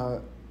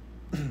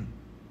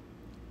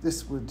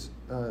 this would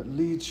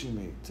lead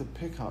Schumi to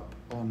pick up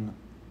on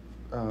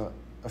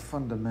a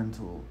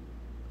fundamental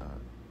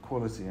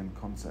quality and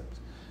concept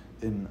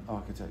in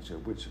architecture,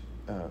 which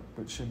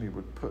Schumi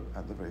would put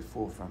at the very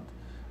forefront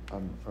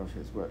of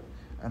his work,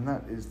 and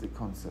that is the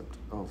concept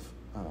of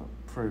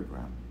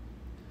program.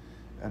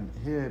 And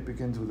here it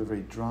begins with a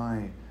very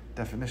dry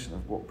definition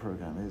of what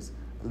program is,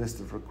 a list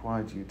of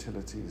required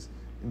utilities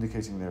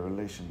indicating their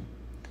relation,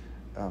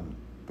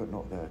 but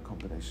not their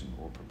combination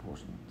or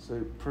proportion.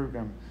 So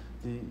program,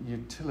 the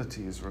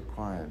utility is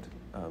required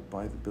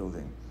by the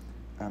building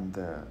and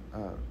their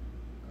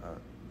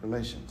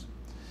relations.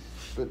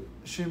 But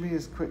Schumi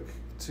is quick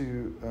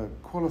to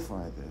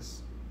qualify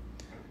this,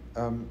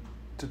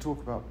 to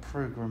talk about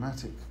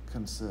programmatic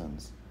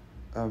concerns,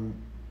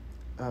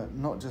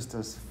 not just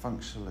as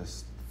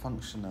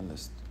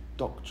functionalist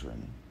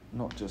doctrine,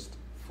 not just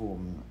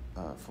form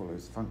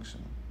follows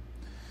function.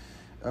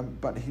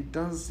 But he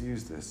does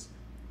use this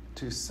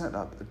to set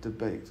up a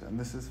debate, and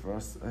this is for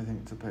us, I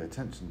think, to pay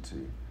attention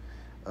to,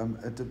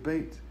 a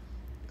debate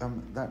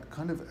that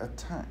kind of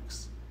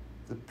attacks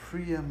the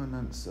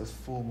preeminence of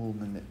formal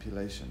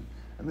manipulation.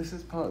 And this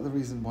is part of the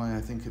reason why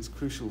I think it's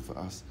crucial for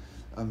us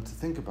to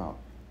think about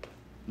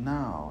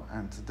now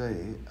and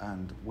today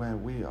and where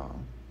we are,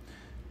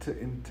 to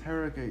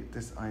interrogate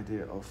this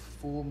idea of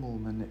formal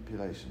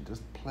manipulation,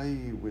 just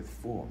play with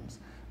forms,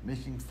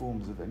 making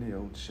forms of any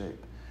old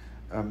shape,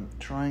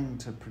 trying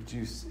to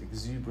produce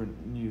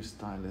exuberant new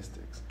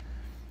stylistics.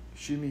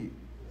 Schumi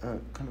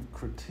kind of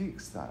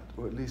critiques that,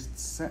 or at least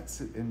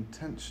sets it in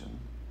tension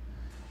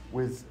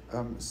with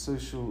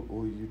social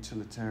or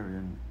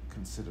utilitarian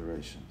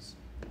considerations.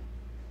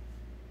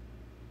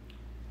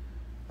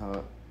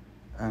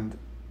 And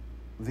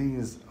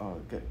these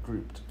get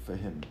grouped for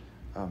him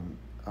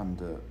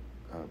under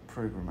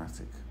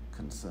programmatic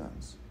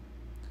concerns.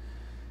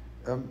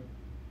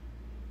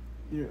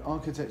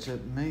 Architecture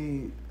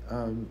may,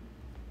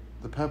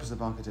 the purpose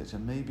of architecture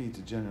may be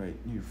to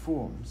generate new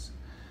forms,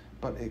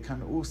 but it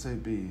can also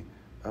be,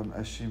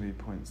 as Schumi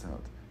points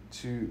out,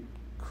 to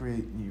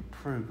create new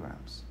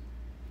programs.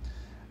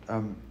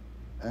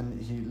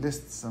 And he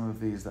lists some of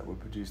these that were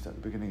produced at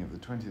the beginning of the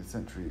 20th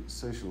century: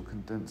 social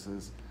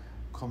condensers,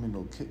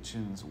 communal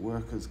kitchens,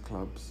 workers'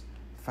 clubs,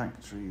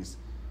 factories.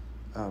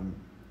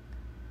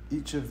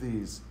 Each of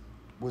these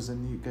was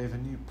gave a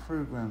new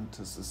program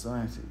to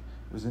society,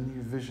 was a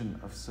new vision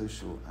of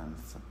social and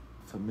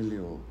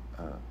familial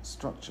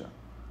structure.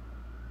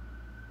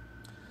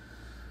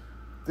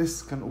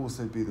 This can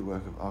also be the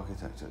work of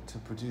architecture, to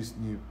produce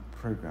new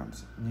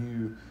programs,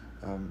 new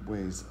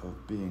ways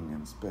of being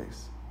in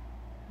space.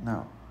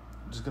 Now,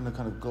 I'm just going to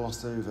kind of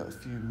gloss over a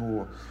few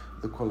more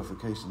of the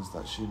qualifications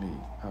that Schumi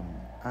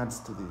adds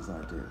to these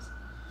ideas.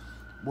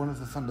 One of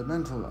the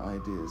fundamental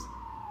ideas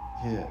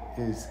here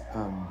is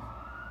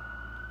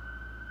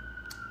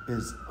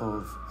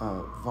of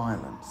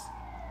violence.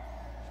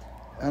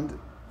 And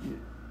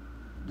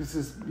this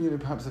is,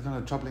 perhaps a kind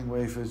of troubling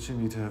way for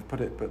Schumi to have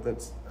put it, but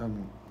that's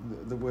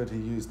the word he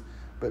used.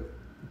 But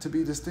to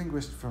be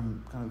distinguished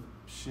from kind of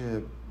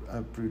sheer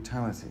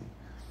brutality,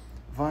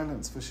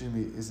 violence for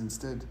Schumi is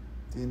instead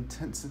the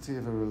intensity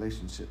of a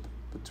relationship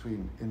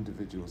between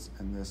individuals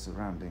and their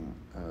surrounding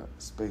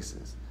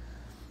spaces.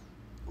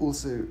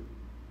 Also,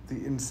 the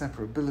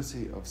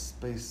inseparability of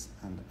space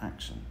and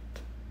action.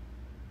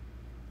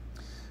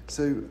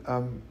 So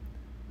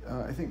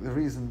I think the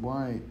reason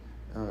why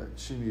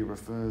Shimi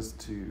refers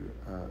to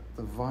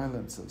the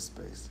violence of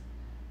space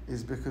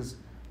is because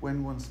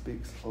when one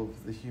speaks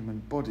of the human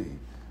body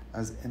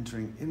as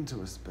entering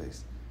into a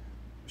space,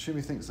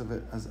 Shimi thinks of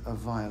it as a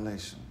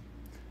violation,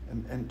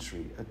 an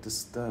entry, a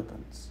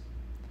disturbance.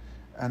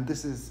 And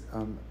this is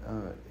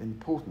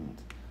important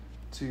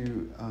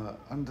to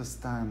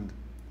understand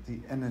the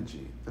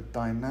energy, the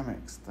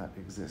dynamics that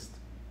exist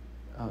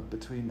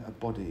between a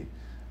body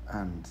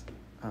and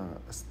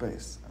a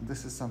space. And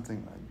this is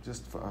something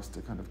just for us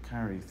to kind of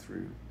carry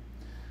through.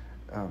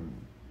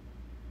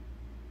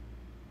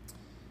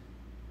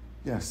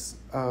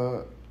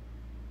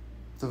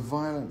 The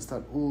violence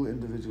that all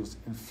individuals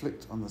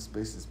inflict on the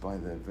spaces by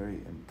their very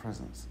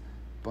presence,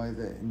 by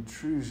their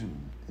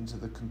intrusion into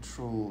the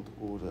controlled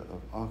order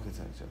of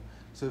architecture.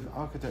 So if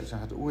architecture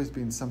had always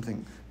been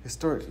something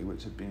historically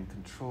which had been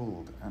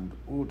controlled and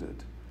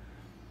ordered,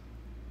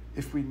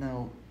 if we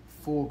now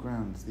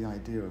foreground the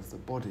idea of the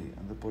body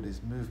and the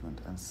body's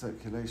movement and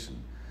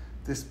circulation,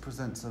 this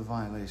presents a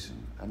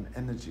violation, an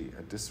energy,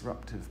 a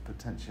disruptive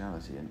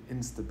potentiality, an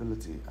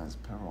instability, as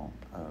Perron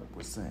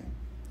was saying.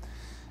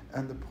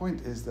 And the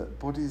point is that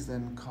bodies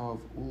then carve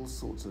all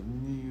sorts of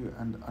new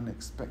and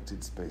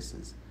unexpected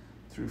spaces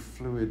through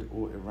fluid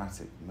or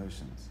erratic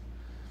motions.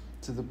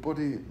 So the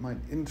body might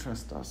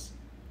interest us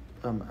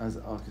as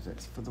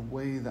architects for the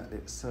way that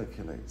it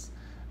circulates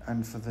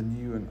and for the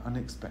new and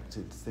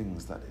unexpected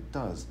things that it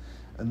does,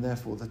 and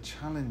therefore the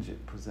challenge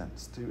it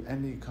presents to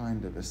any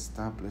kind of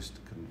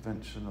established,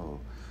 conventional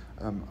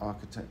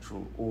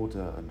architectural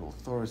order and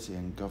authority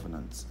and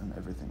governance and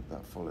everything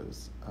that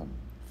follows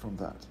from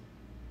that.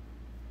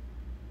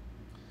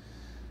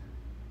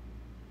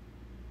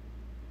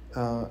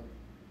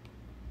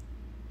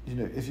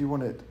 If you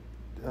want it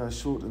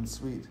short and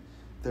sweet,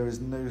 there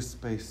is no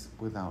space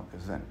without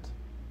event.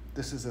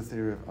 This is a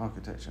theory of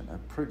architecture, an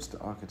approach to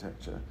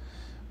architecture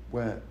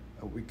where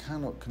we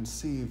cannot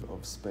conceive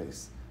of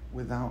space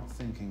without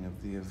thinking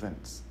of the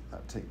events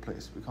that take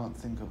place. We can't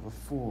think of a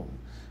form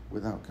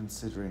without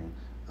considering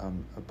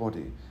a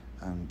body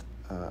and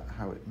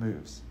how it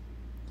moves.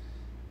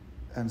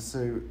 And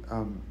so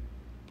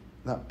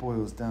that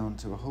boils down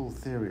to a whole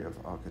theory of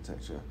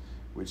architecture,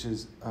 which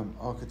is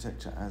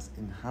architecture as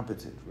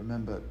inhabited.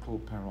 Remember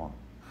Claude Perron,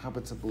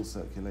 habitable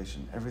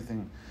circulation.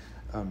 Everything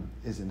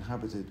is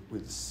inhabited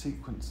with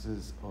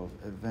sequences of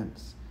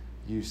events,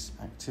 use,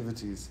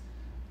 activities,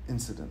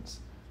 incidents,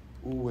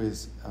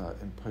 always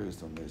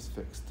imposed on those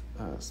fixed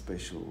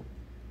spatial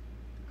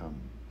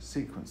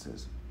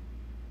sequences.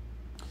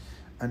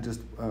 And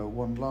just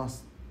one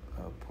last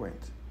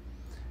point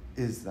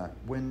is that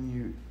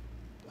when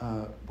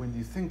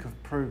you think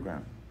of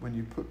program, when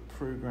you put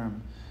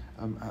program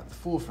at the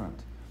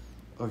forefront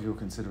of your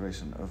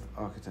consideration of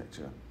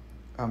architecture,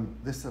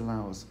 this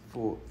allows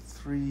for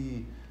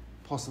three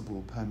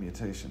possible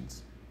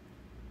permutations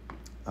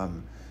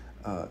about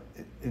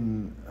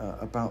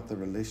the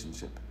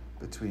relationship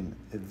between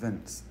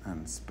events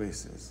and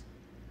spaces.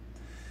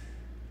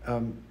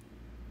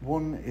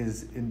 One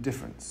is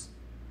indifference,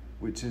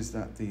 which is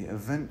that the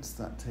events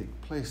that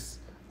take place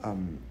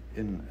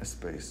in a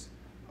space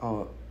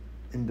are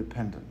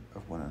independent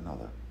of one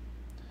another.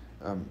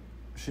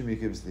 Shimi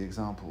gives the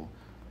example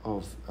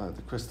of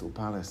the Crystal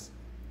Palace,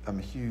 a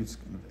huge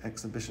kind of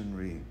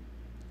exhibitionary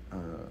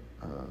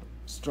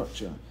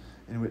structure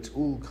in which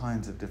all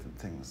kinds of different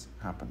things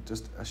happen,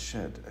 just a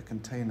shed, a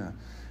container,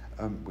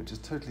 which is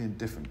totally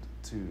indifferent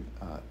to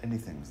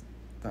anything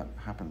that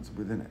happens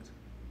within it.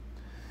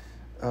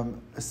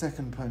 A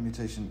second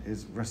permutation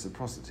is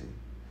reciprocity,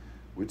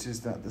 which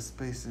is that the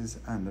spaces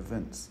and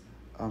events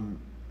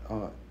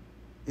are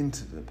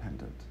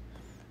interdependent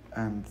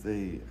and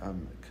they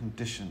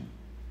condition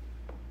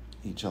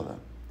each other.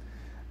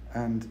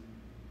 And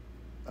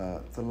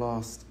the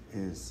last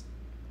is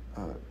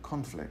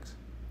conflict,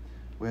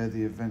 where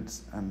the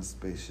events and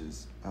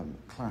spaces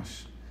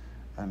clash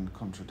and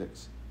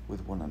contradict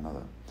with one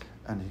another.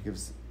 And he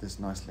gives this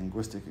nice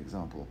linguistic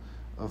example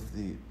of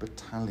the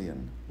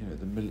battalion,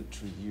 the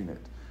military unit,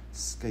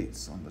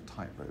 skates on the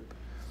tightrope.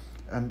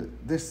 And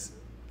this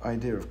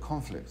idea of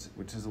conflict,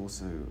 which is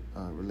also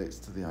relates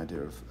to the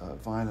idea of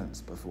violence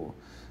before,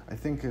 I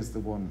think is the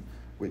one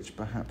which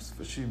perhaps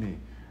for Shimi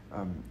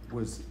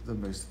was the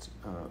most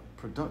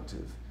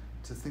productive,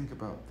 to think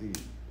about the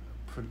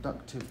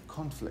productive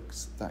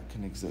conflicts that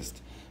can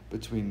exist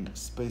between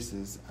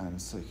spaces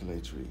and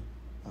circulatory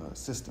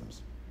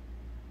systems.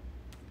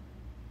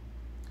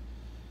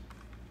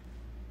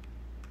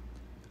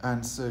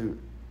 And so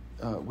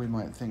we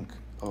might think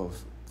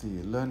of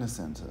the Learner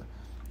Center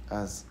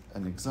as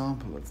an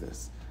example of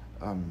this,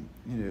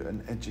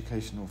 an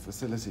educational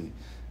facility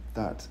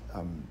that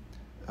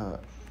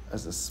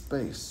as a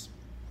space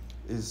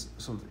is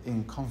sort of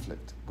in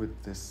conflict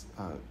with this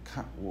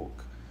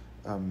catwalk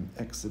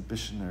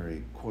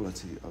exhibitionary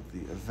quality of the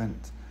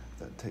event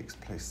that takes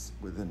place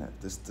within it,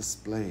 this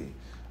display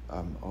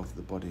of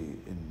the body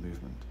in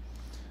movement.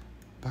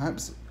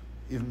 Perhaps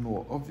even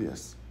more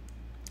obvious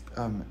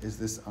is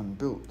this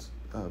unbuilt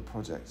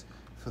project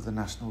for the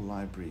National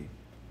Library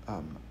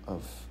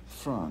of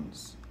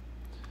France,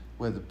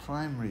 where the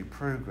primary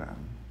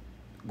program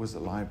was a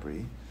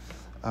library,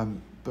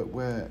 but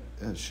where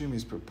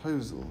Shumi's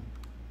proposal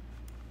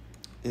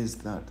is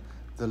that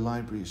the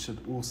library should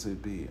also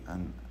be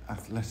an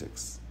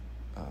athletics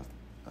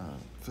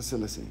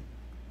facility,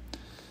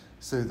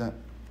 so that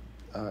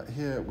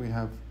here we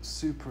have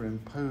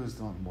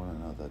superimposed on one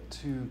another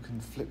two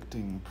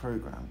conflicting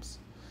programs,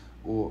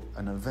 or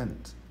an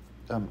event,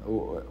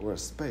 or a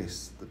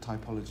space, the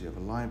typology of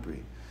a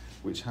library,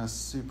 which has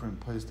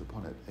superimposed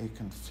upon it a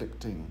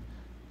conflicting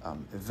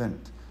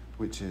event,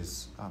 which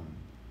is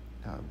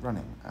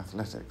running,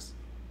 athletics.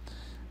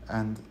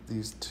 And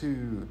these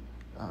two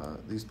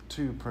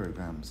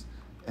programs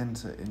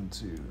enter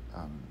into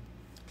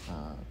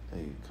a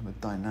kind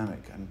of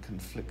dynamic and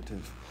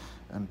conflictive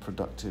and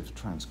productive,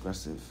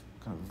 transgressive,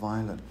 kind of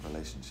violent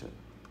relationship,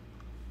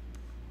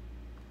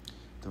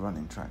 the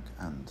running track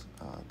and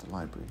the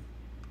library.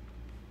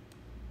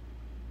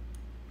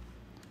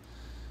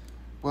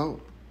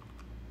 Well,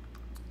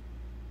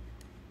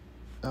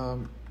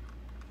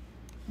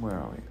 where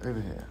are we? Over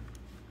here.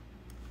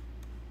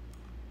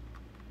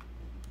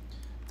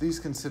 These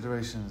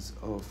considerations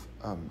of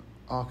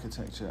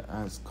architecture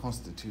as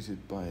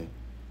constituted by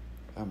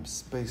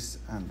space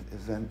and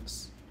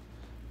events,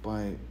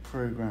 by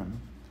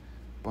program,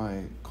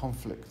 by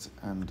conflict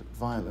and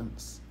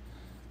violence,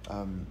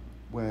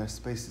 where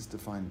space is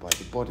defined by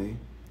the body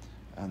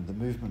and the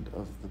movement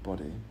of the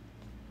body.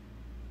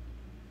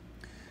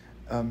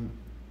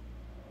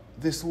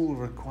 This all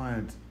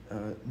required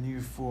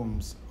new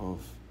forms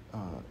of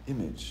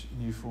image,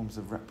 new forms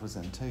of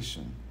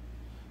representation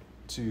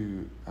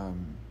to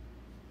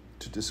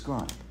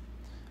describe.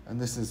 And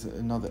this is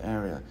another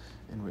area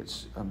in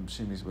which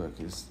Shumi's work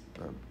is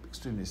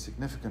extremely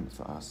significant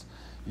for us.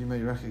 You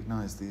may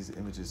recognize these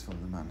images from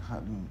the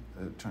Manhattan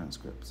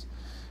transcripts,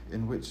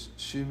 in which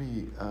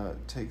Shumi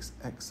takes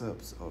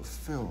excerpts of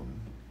film,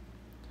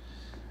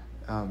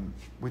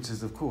 which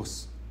is, of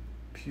course,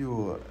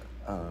 pure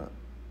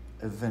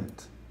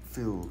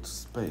event-filled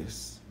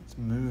space. It's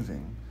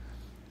moving.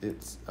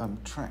 It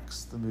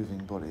tracks the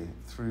moving body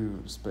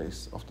through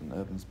space, often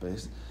urban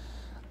space,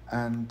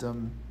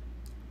 and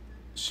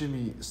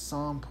Shumi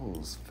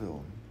samples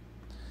film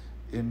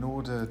in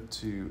order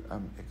to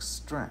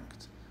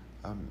extract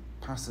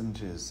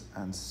passages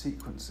and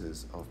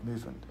sequences of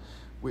movement,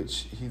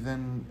 which he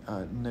then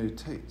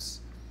notates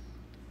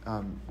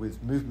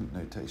with movement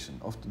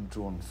notation, often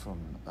drawn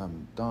from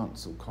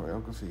dance or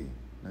choreography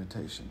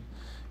notation,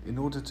 in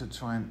order to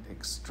try and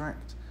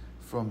extract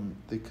from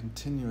the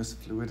continuous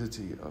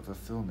fluidity of a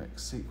filmic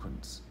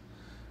sequence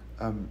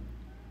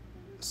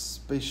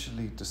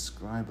spatially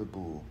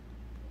describable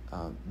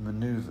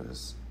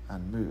maneuvers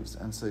and moves.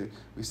 And so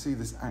we see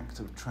this act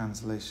of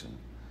translation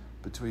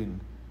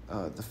between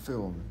the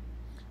film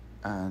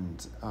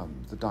and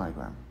the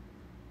diagram.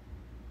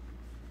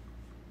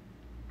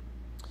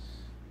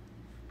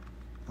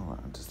 All right,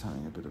 I'm just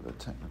having a bit of a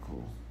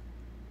technical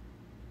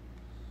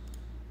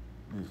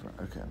move.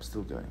 Okay, I'm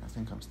still going. I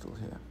think I'm still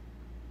here.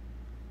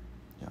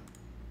 Yeah.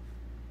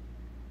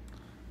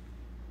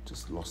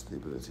 Just lost the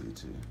ability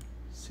to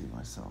see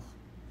myself.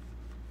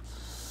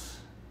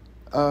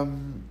 All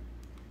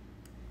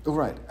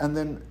right, and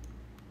then,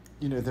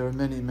 there are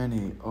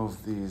many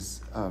of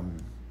these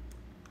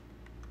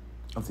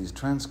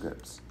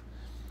transcripts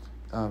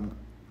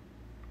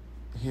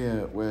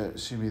here, where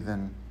Shumi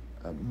then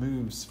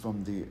moves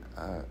from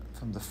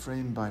the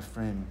frame by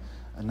frame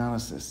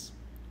analysis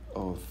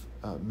of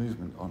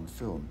movement on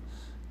film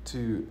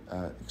to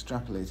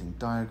extrapolating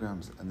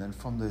diagrams, and then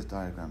from those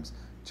diagrams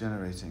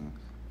generating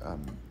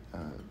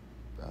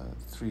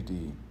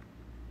 3D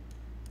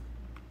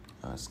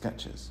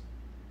sketches,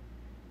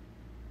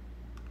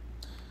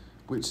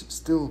 which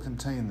still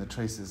contain the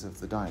traces of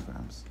the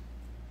diagrams.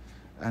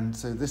 And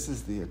so this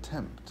is the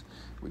attempt,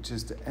 which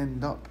is to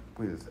end up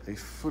with a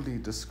fully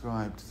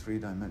described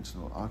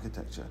three-dimensional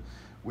architecture,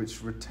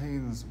 which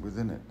retains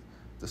within it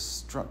the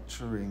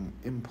structuring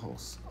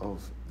impulse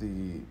of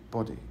the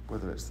body,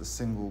 whether it's the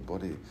single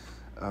body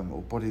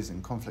or bodies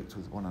in conflict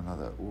with one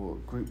another, or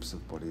groups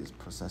of bodies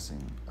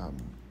processing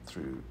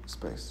through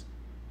space.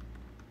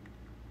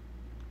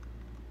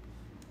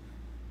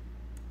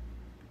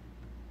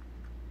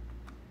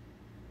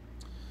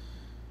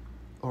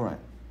 All right,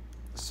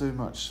 so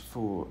much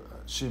for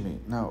Shumi.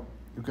 Now,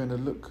 we're going to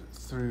look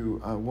through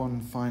one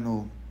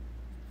final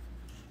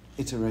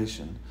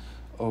iteration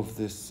of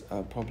this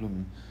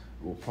problem,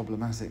 or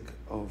problematic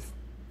of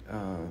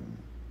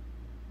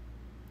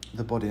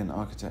the body and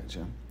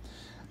architecture.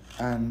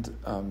 And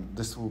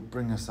this will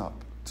bring us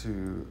up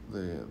to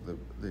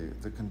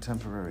the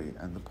contemporary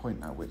and the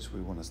point at which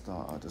we want to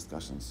start our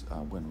discussions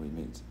when we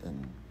meet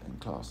in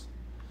class.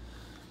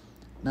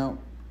 Now,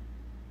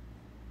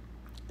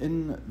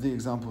 in the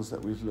examples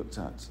that we've looked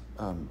at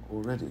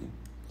already,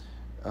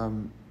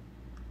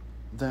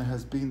 there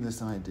has been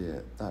this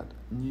idea that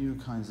new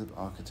kinds of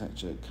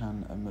architecture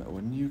can emerge,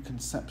 or new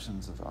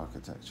conceptions of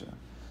architecture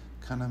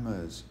can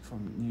emerge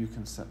from new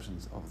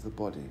conceptions of the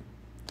body.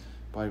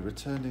 By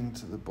returning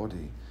to the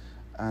body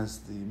as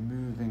the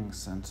moving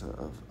center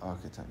of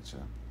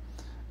architecture,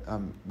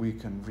 we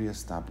can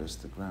re-establish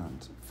the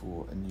ground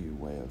for a new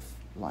way of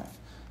life.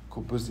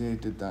 Corbusier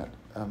did that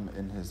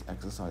in his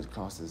exercise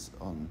classes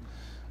on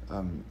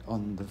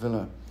the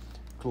villa.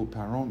 Claude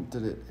Parent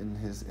did it in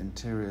his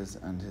interiors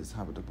and his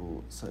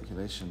habitable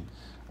circulation.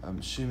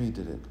 Schumi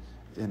did it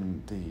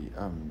in the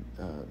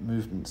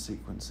movement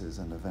sequences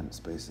and event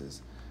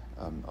spaces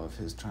of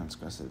his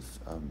transgressive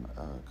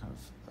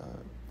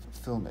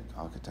filmic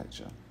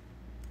architecture.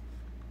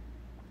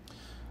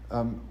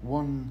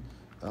 One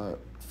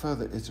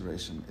further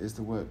iteration is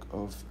the work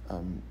of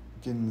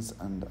Ginz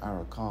and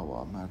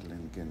Arakawa,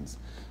 Madeleine Ginz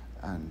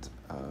and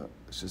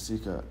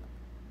Shashika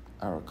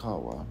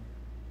Arakawa,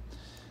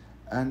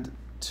 and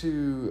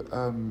two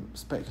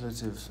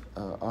speculative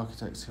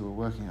architects who were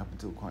working up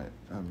until quite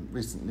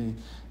recently.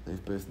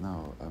 They've both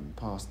now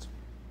passed.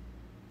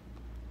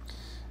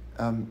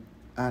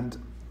 And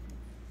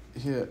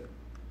here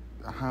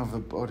have a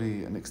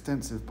body, an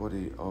extensive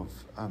body of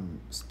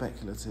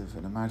speculative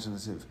and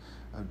imaginative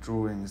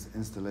drawings,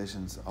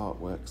 installations,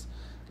 artworks,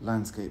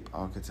 landscape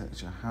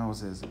architecture,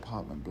 houses,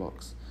 apartment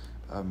blocks,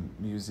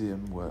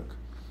 museum work,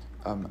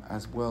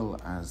 as well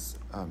as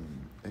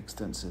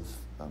extensive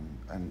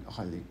and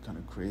highly kind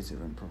of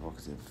creative and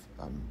provocative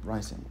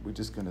writing. We're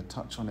just going to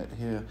touch on it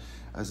here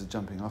as a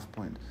jumping off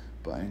point,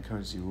 but I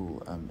encourage you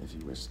all, if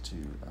you wish, to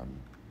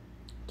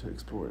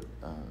explore it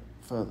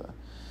further.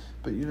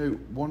 But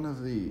one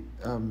of the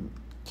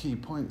key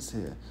points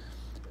here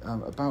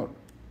about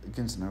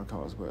Ginz and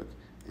Arakawa's work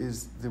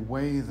is the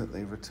way that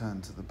they return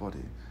to the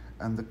body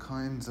and the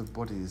kinds of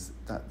bodies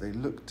that they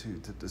look to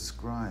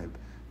describe,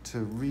 to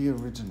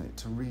re-originate,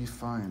 to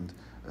re-find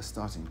a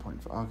starting point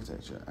for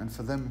architecture. And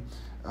for them,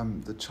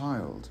 the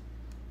child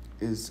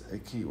is a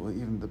key, or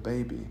even the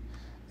baby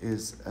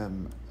is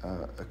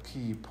a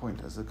key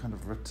point as a kind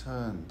of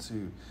return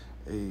to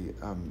a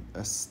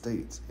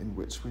state in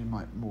which we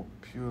might more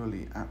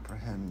purely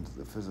apprehend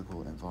the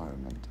physical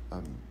environment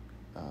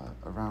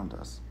around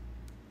us.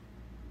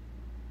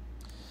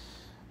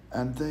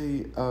 And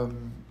they,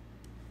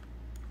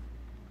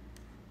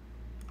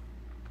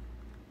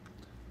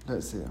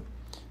 let's see,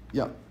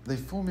 they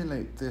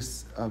formulate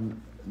this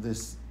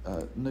this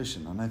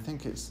notion, and I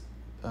think it's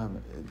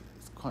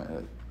quite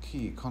a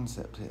key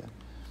concept here,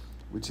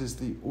 which is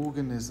the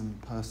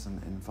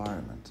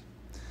organism-person-environment.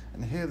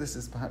 And here this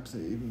is perhaps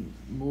an even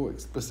more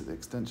explicit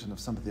extension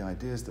of some of the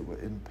ideas that were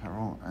in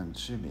Parent and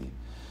Schumi,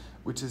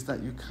 which is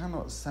that you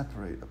cannot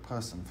separate a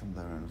person from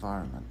their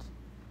environment,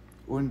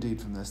 or indeed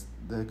from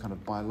their kind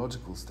of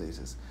biological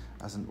status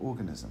as an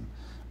organism,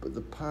 but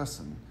the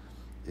person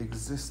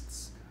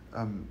exists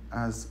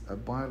as a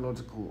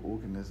biological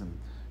organism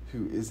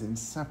who is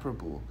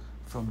inseparable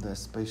from their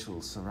spatial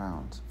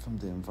surround, from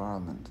the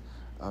environment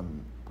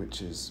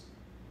which is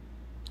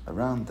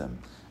around them.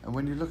 And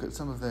when you look at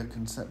some of their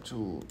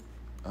conceptual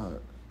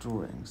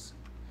drawings,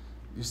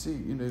 you see,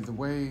 the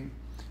way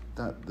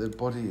that the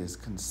body is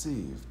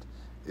conceived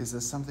is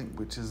as something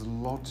which is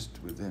lodged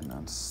within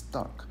and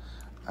stuck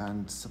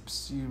and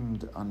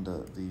subsumed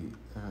under the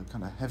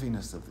kind of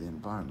heaviness of the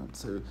environment.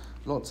 So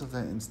lots of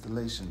their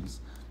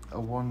installations are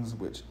ones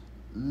which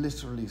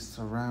literally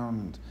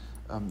surround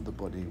the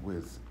body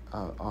with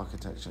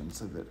architecture, and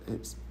so that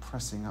it's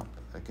pressing up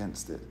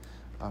against it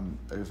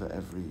over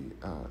every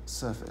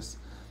surface.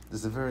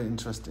 There's a very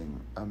interesting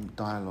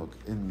dialogue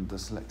in the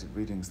selected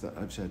readings that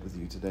I've shared with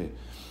you today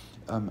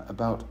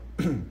about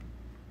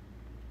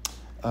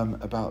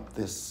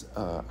this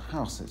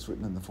house. It's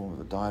written in the form of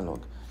a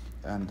dialogue,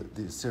 and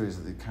the series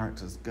of the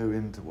characters go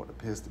into what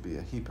appears to be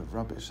a heap of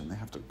rubbish, and they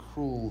have to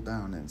crawl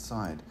down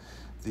inside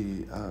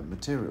the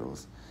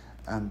materials,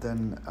 and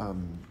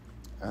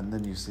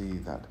then you see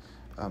that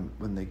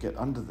when they get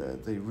under there,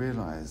 they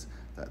realize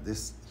that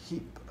this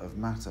heap of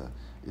matter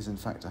is in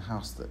fact a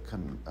house that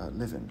can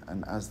live in,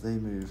 and as they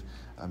move,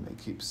 it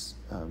keeps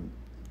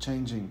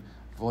changing.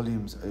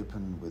 Volumes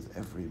open with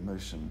every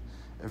motion,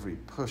 every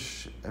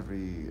push,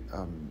 every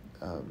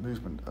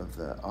movement of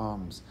their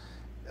arms.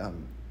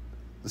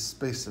 The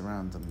space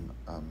around them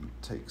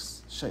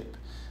takes shape,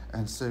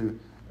 and so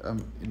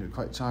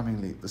quite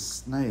charmingly, the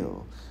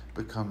snail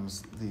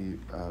becomes the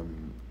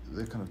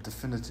kind of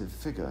definitive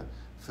figure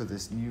for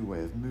this new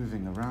way of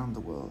moving around the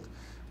world,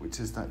 which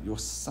is that you're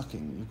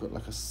sucking. You've got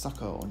like a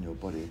sucker on your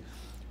body,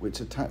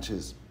 which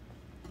attaches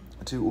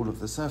to all of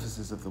the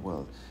surfaces of the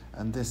world,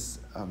 and this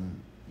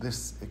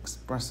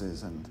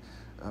expresses and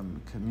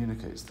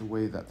communicates the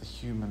way that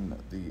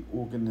the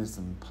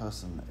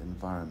organism-person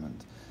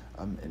environment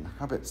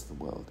inhabits the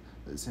world.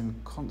 It's in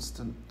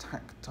constant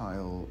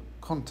tactile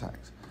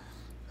contact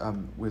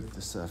with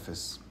the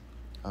surface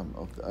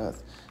of the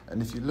earth.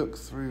 And if you look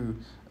through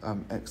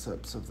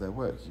excerpts of their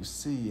work, you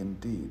see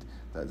indeed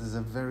that there's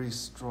a very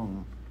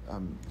strong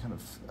kind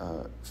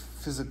of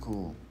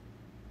physical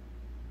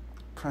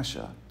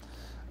pressure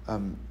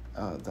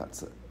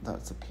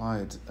that's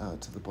applied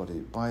to the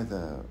body by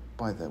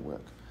their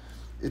work.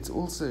 It's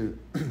also,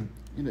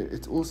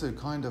 it's also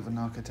kind of an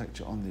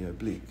architecture on the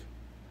oblique.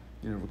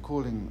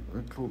 Recalling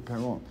Claude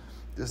Perron,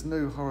 there's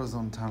no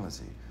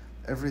horizontality.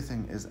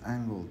 Everything is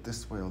angled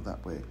this way or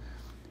that way,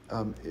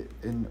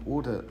 in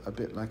order, a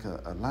bit like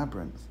a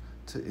labyrinth,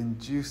 to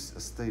induce a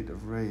state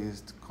of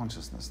raised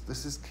consciousness.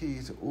 This is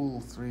key to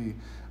all three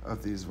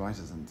of these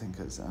writers and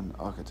thinkers and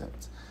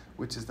architects,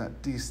 which is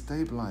that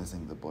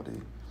destabilizing the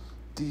body,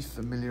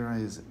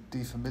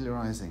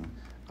 defamiliarizing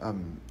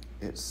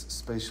its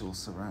spatial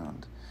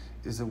surround,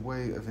 is a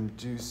way of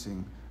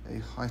inducing a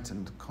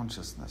heightened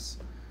consciousness,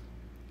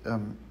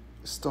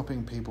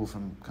 stopping people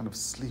from kind of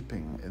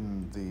sleeping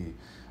in the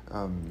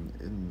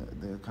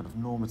kind of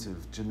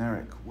normative,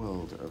 generic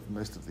world of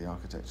most of the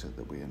architecture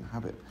that we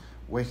inhabit,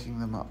 waking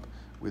them up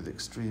with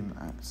extreme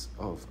acts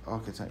of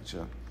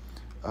architecture,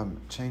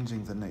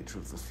 changing the nature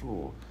of the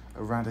floor,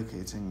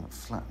 eradicating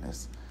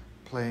flatness,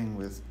 playing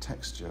with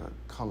texture,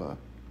 color,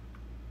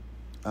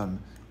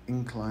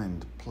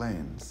 inclined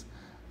planes,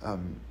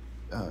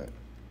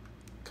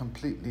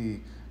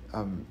 completely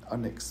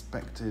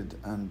unexpected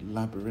and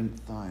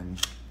labyrinthine,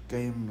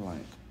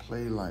 game-like,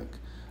 play-like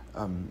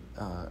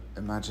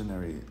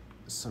imaginary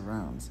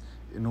surrounds,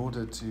 in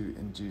order to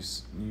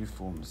induce new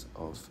forms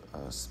of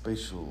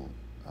spatial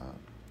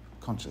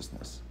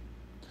consciousness.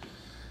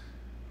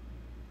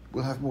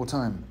 We'll have more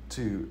time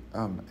to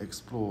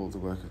explore the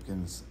work of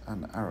Ginz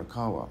and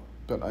Arakawa,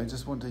 but I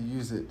just want to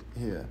use it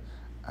here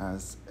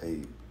as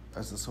a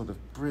sort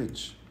of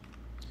bridge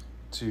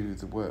to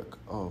the work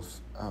of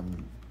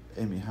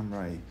Amy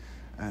Hamray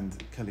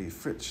and Kelly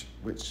Fritsch,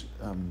 which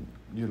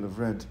you'll have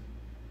read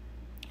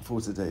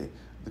for today,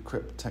 the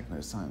Crip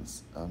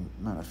Technoscience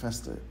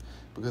Manifesto.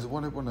 Because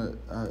what I want to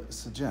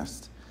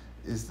suggest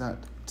is that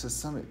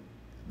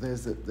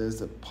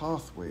there's a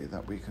pathway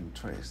that we can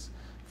trace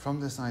from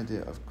this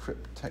idea of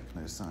Crip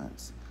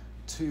Technoscience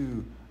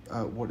to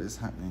what is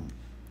happening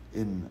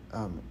in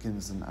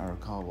Ginz and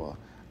Arakawa,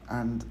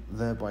 and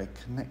thereby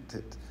connect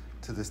it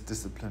to this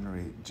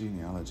disciplinary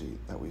genealogy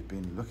that we've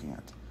been looking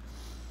at.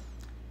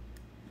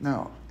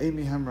 Now,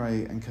 Amy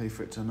Hamray and Kelly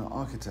Fritsch are not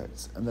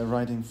architects, and they're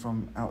writing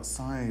from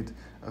outside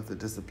of the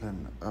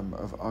discipline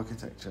of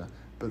architecture,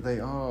 but they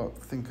are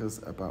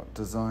thinkers about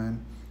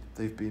design.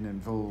 They've been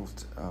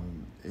involved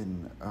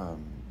in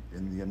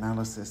the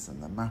analysis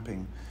and the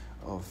mapping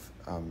of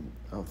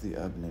the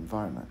urban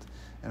environment.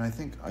 And I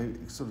think I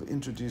sort of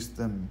introduced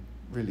them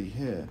really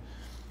here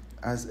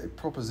as a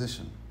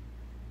proposition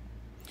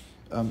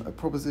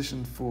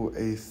for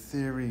a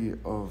theory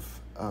of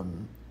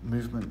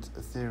movement,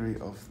 a theory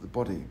of the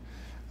body,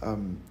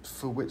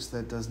 for which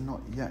there does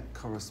not yet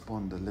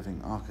correspond a living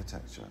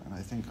architecture. And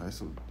I think I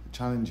sort of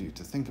challenge you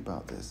to think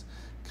about this.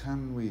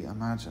 Can we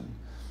imagine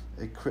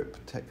a Crip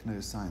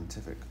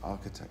techno-scientific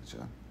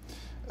architecture?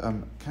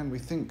 Can we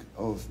think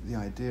of the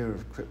idea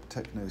of Crip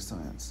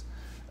technoscience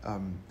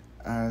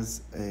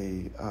as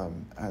a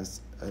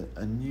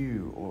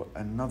new or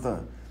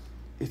another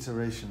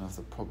iteration of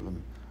the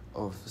problem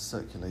of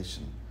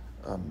circulation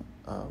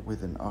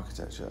within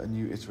architecture, a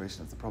new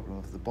iteration of the problem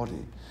of the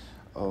body,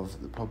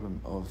 of the problem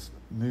of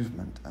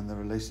movement and the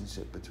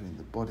relationship between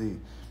the body,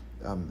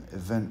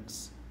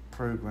 events,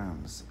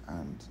 programs,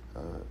 and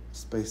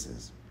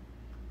spaces.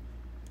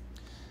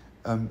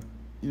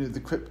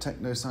 The Crip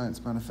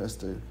Technoscience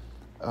Manifesto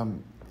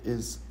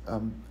is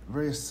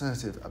very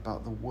assertive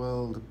about the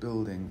world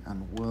building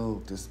and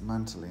world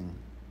dismantling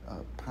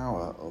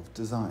power of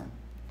design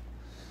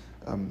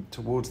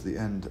towards the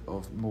end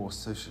of more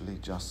socially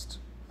just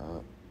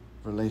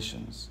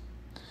relations.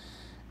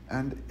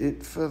 And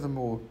it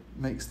furthermore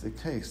makes the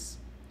case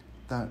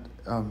that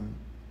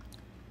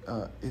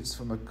it's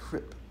from a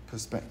Crip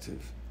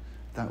perspective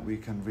that we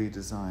can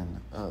redesign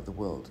the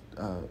world,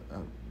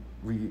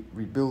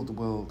 rebuild the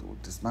world or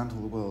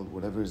dismantle the world,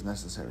 whatever is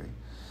necessary,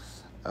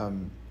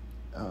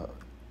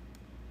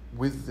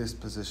 with this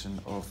position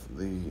of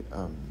the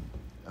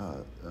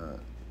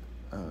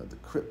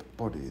Crip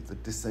body, the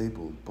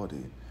disabled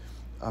body,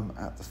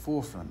 at the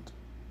forefront,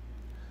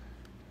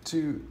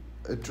 to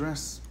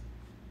address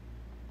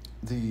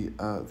the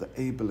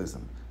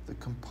ableism, the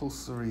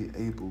compulsory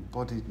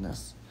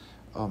able-bodiedness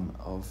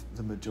of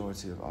the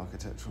majority of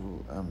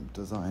architectural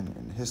design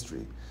in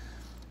history.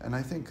 And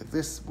I think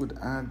this would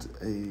add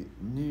a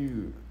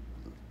new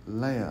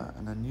layer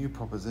and a new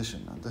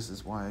proposition, and this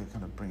is why I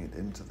kind of bring it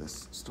into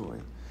this story.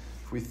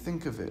 If we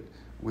think of it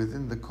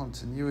within the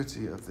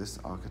continuity of this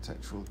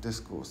architectural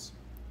discourse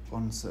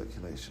on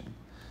circulation,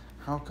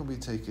 how can we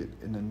take it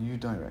in a new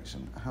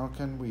direction? How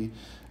can we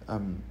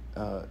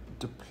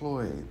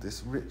deploy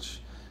this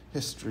rich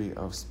history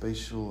of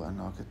spatial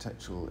and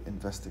architectural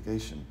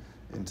investigation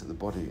into the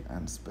body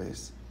and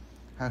space?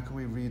 How can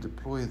we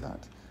redeploy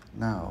that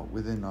now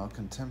within our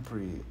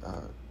contemporary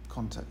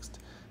context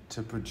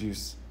to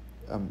produce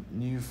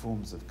new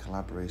forms of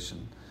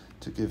collaboration,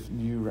 to give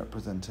new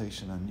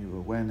representation and new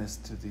awareness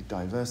to the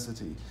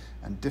diversity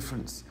and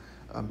difference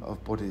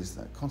of bodies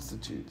that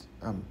constitute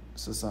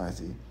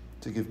society,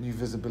 to give new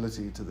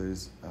visibility to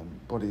those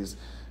bodies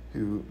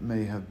who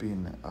may have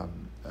been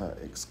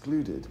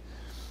excluded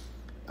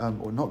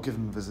or not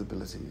given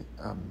visibility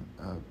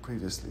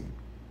previously,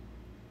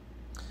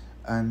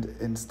 and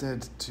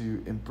instead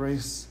to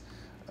embrace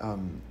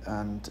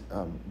and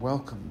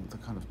welcome the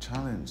kind of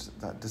challenge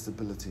that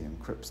disability and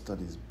crypt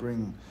studies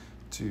bring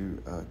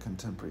to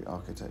contemporary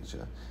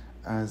architecture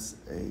as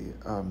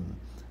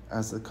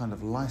a kind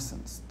of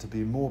license to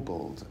be more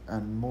bold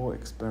and more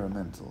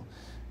experimental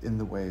in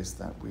the ways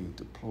that we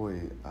deploy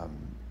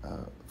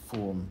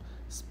form,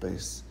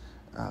 space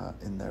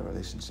in their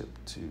relationship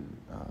to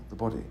the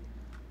body.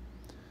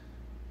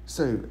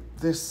 So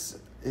this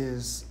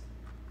is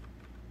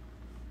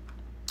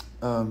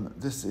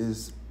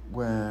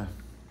where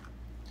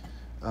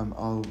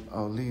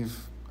I'll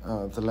leave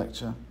the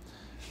lecture.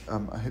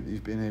 I hope that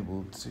you've been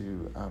able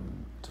to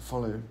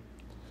follow,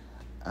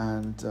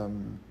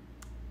 and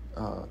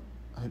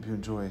I hope you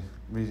enjoy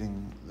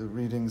reading the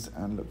readings,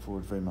 and look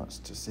forward very much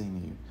to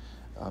seeing you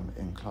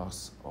in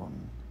class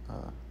on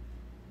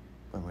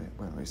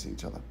when we see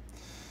each other.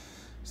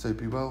 So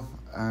be well,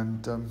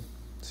 and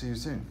see you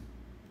soon.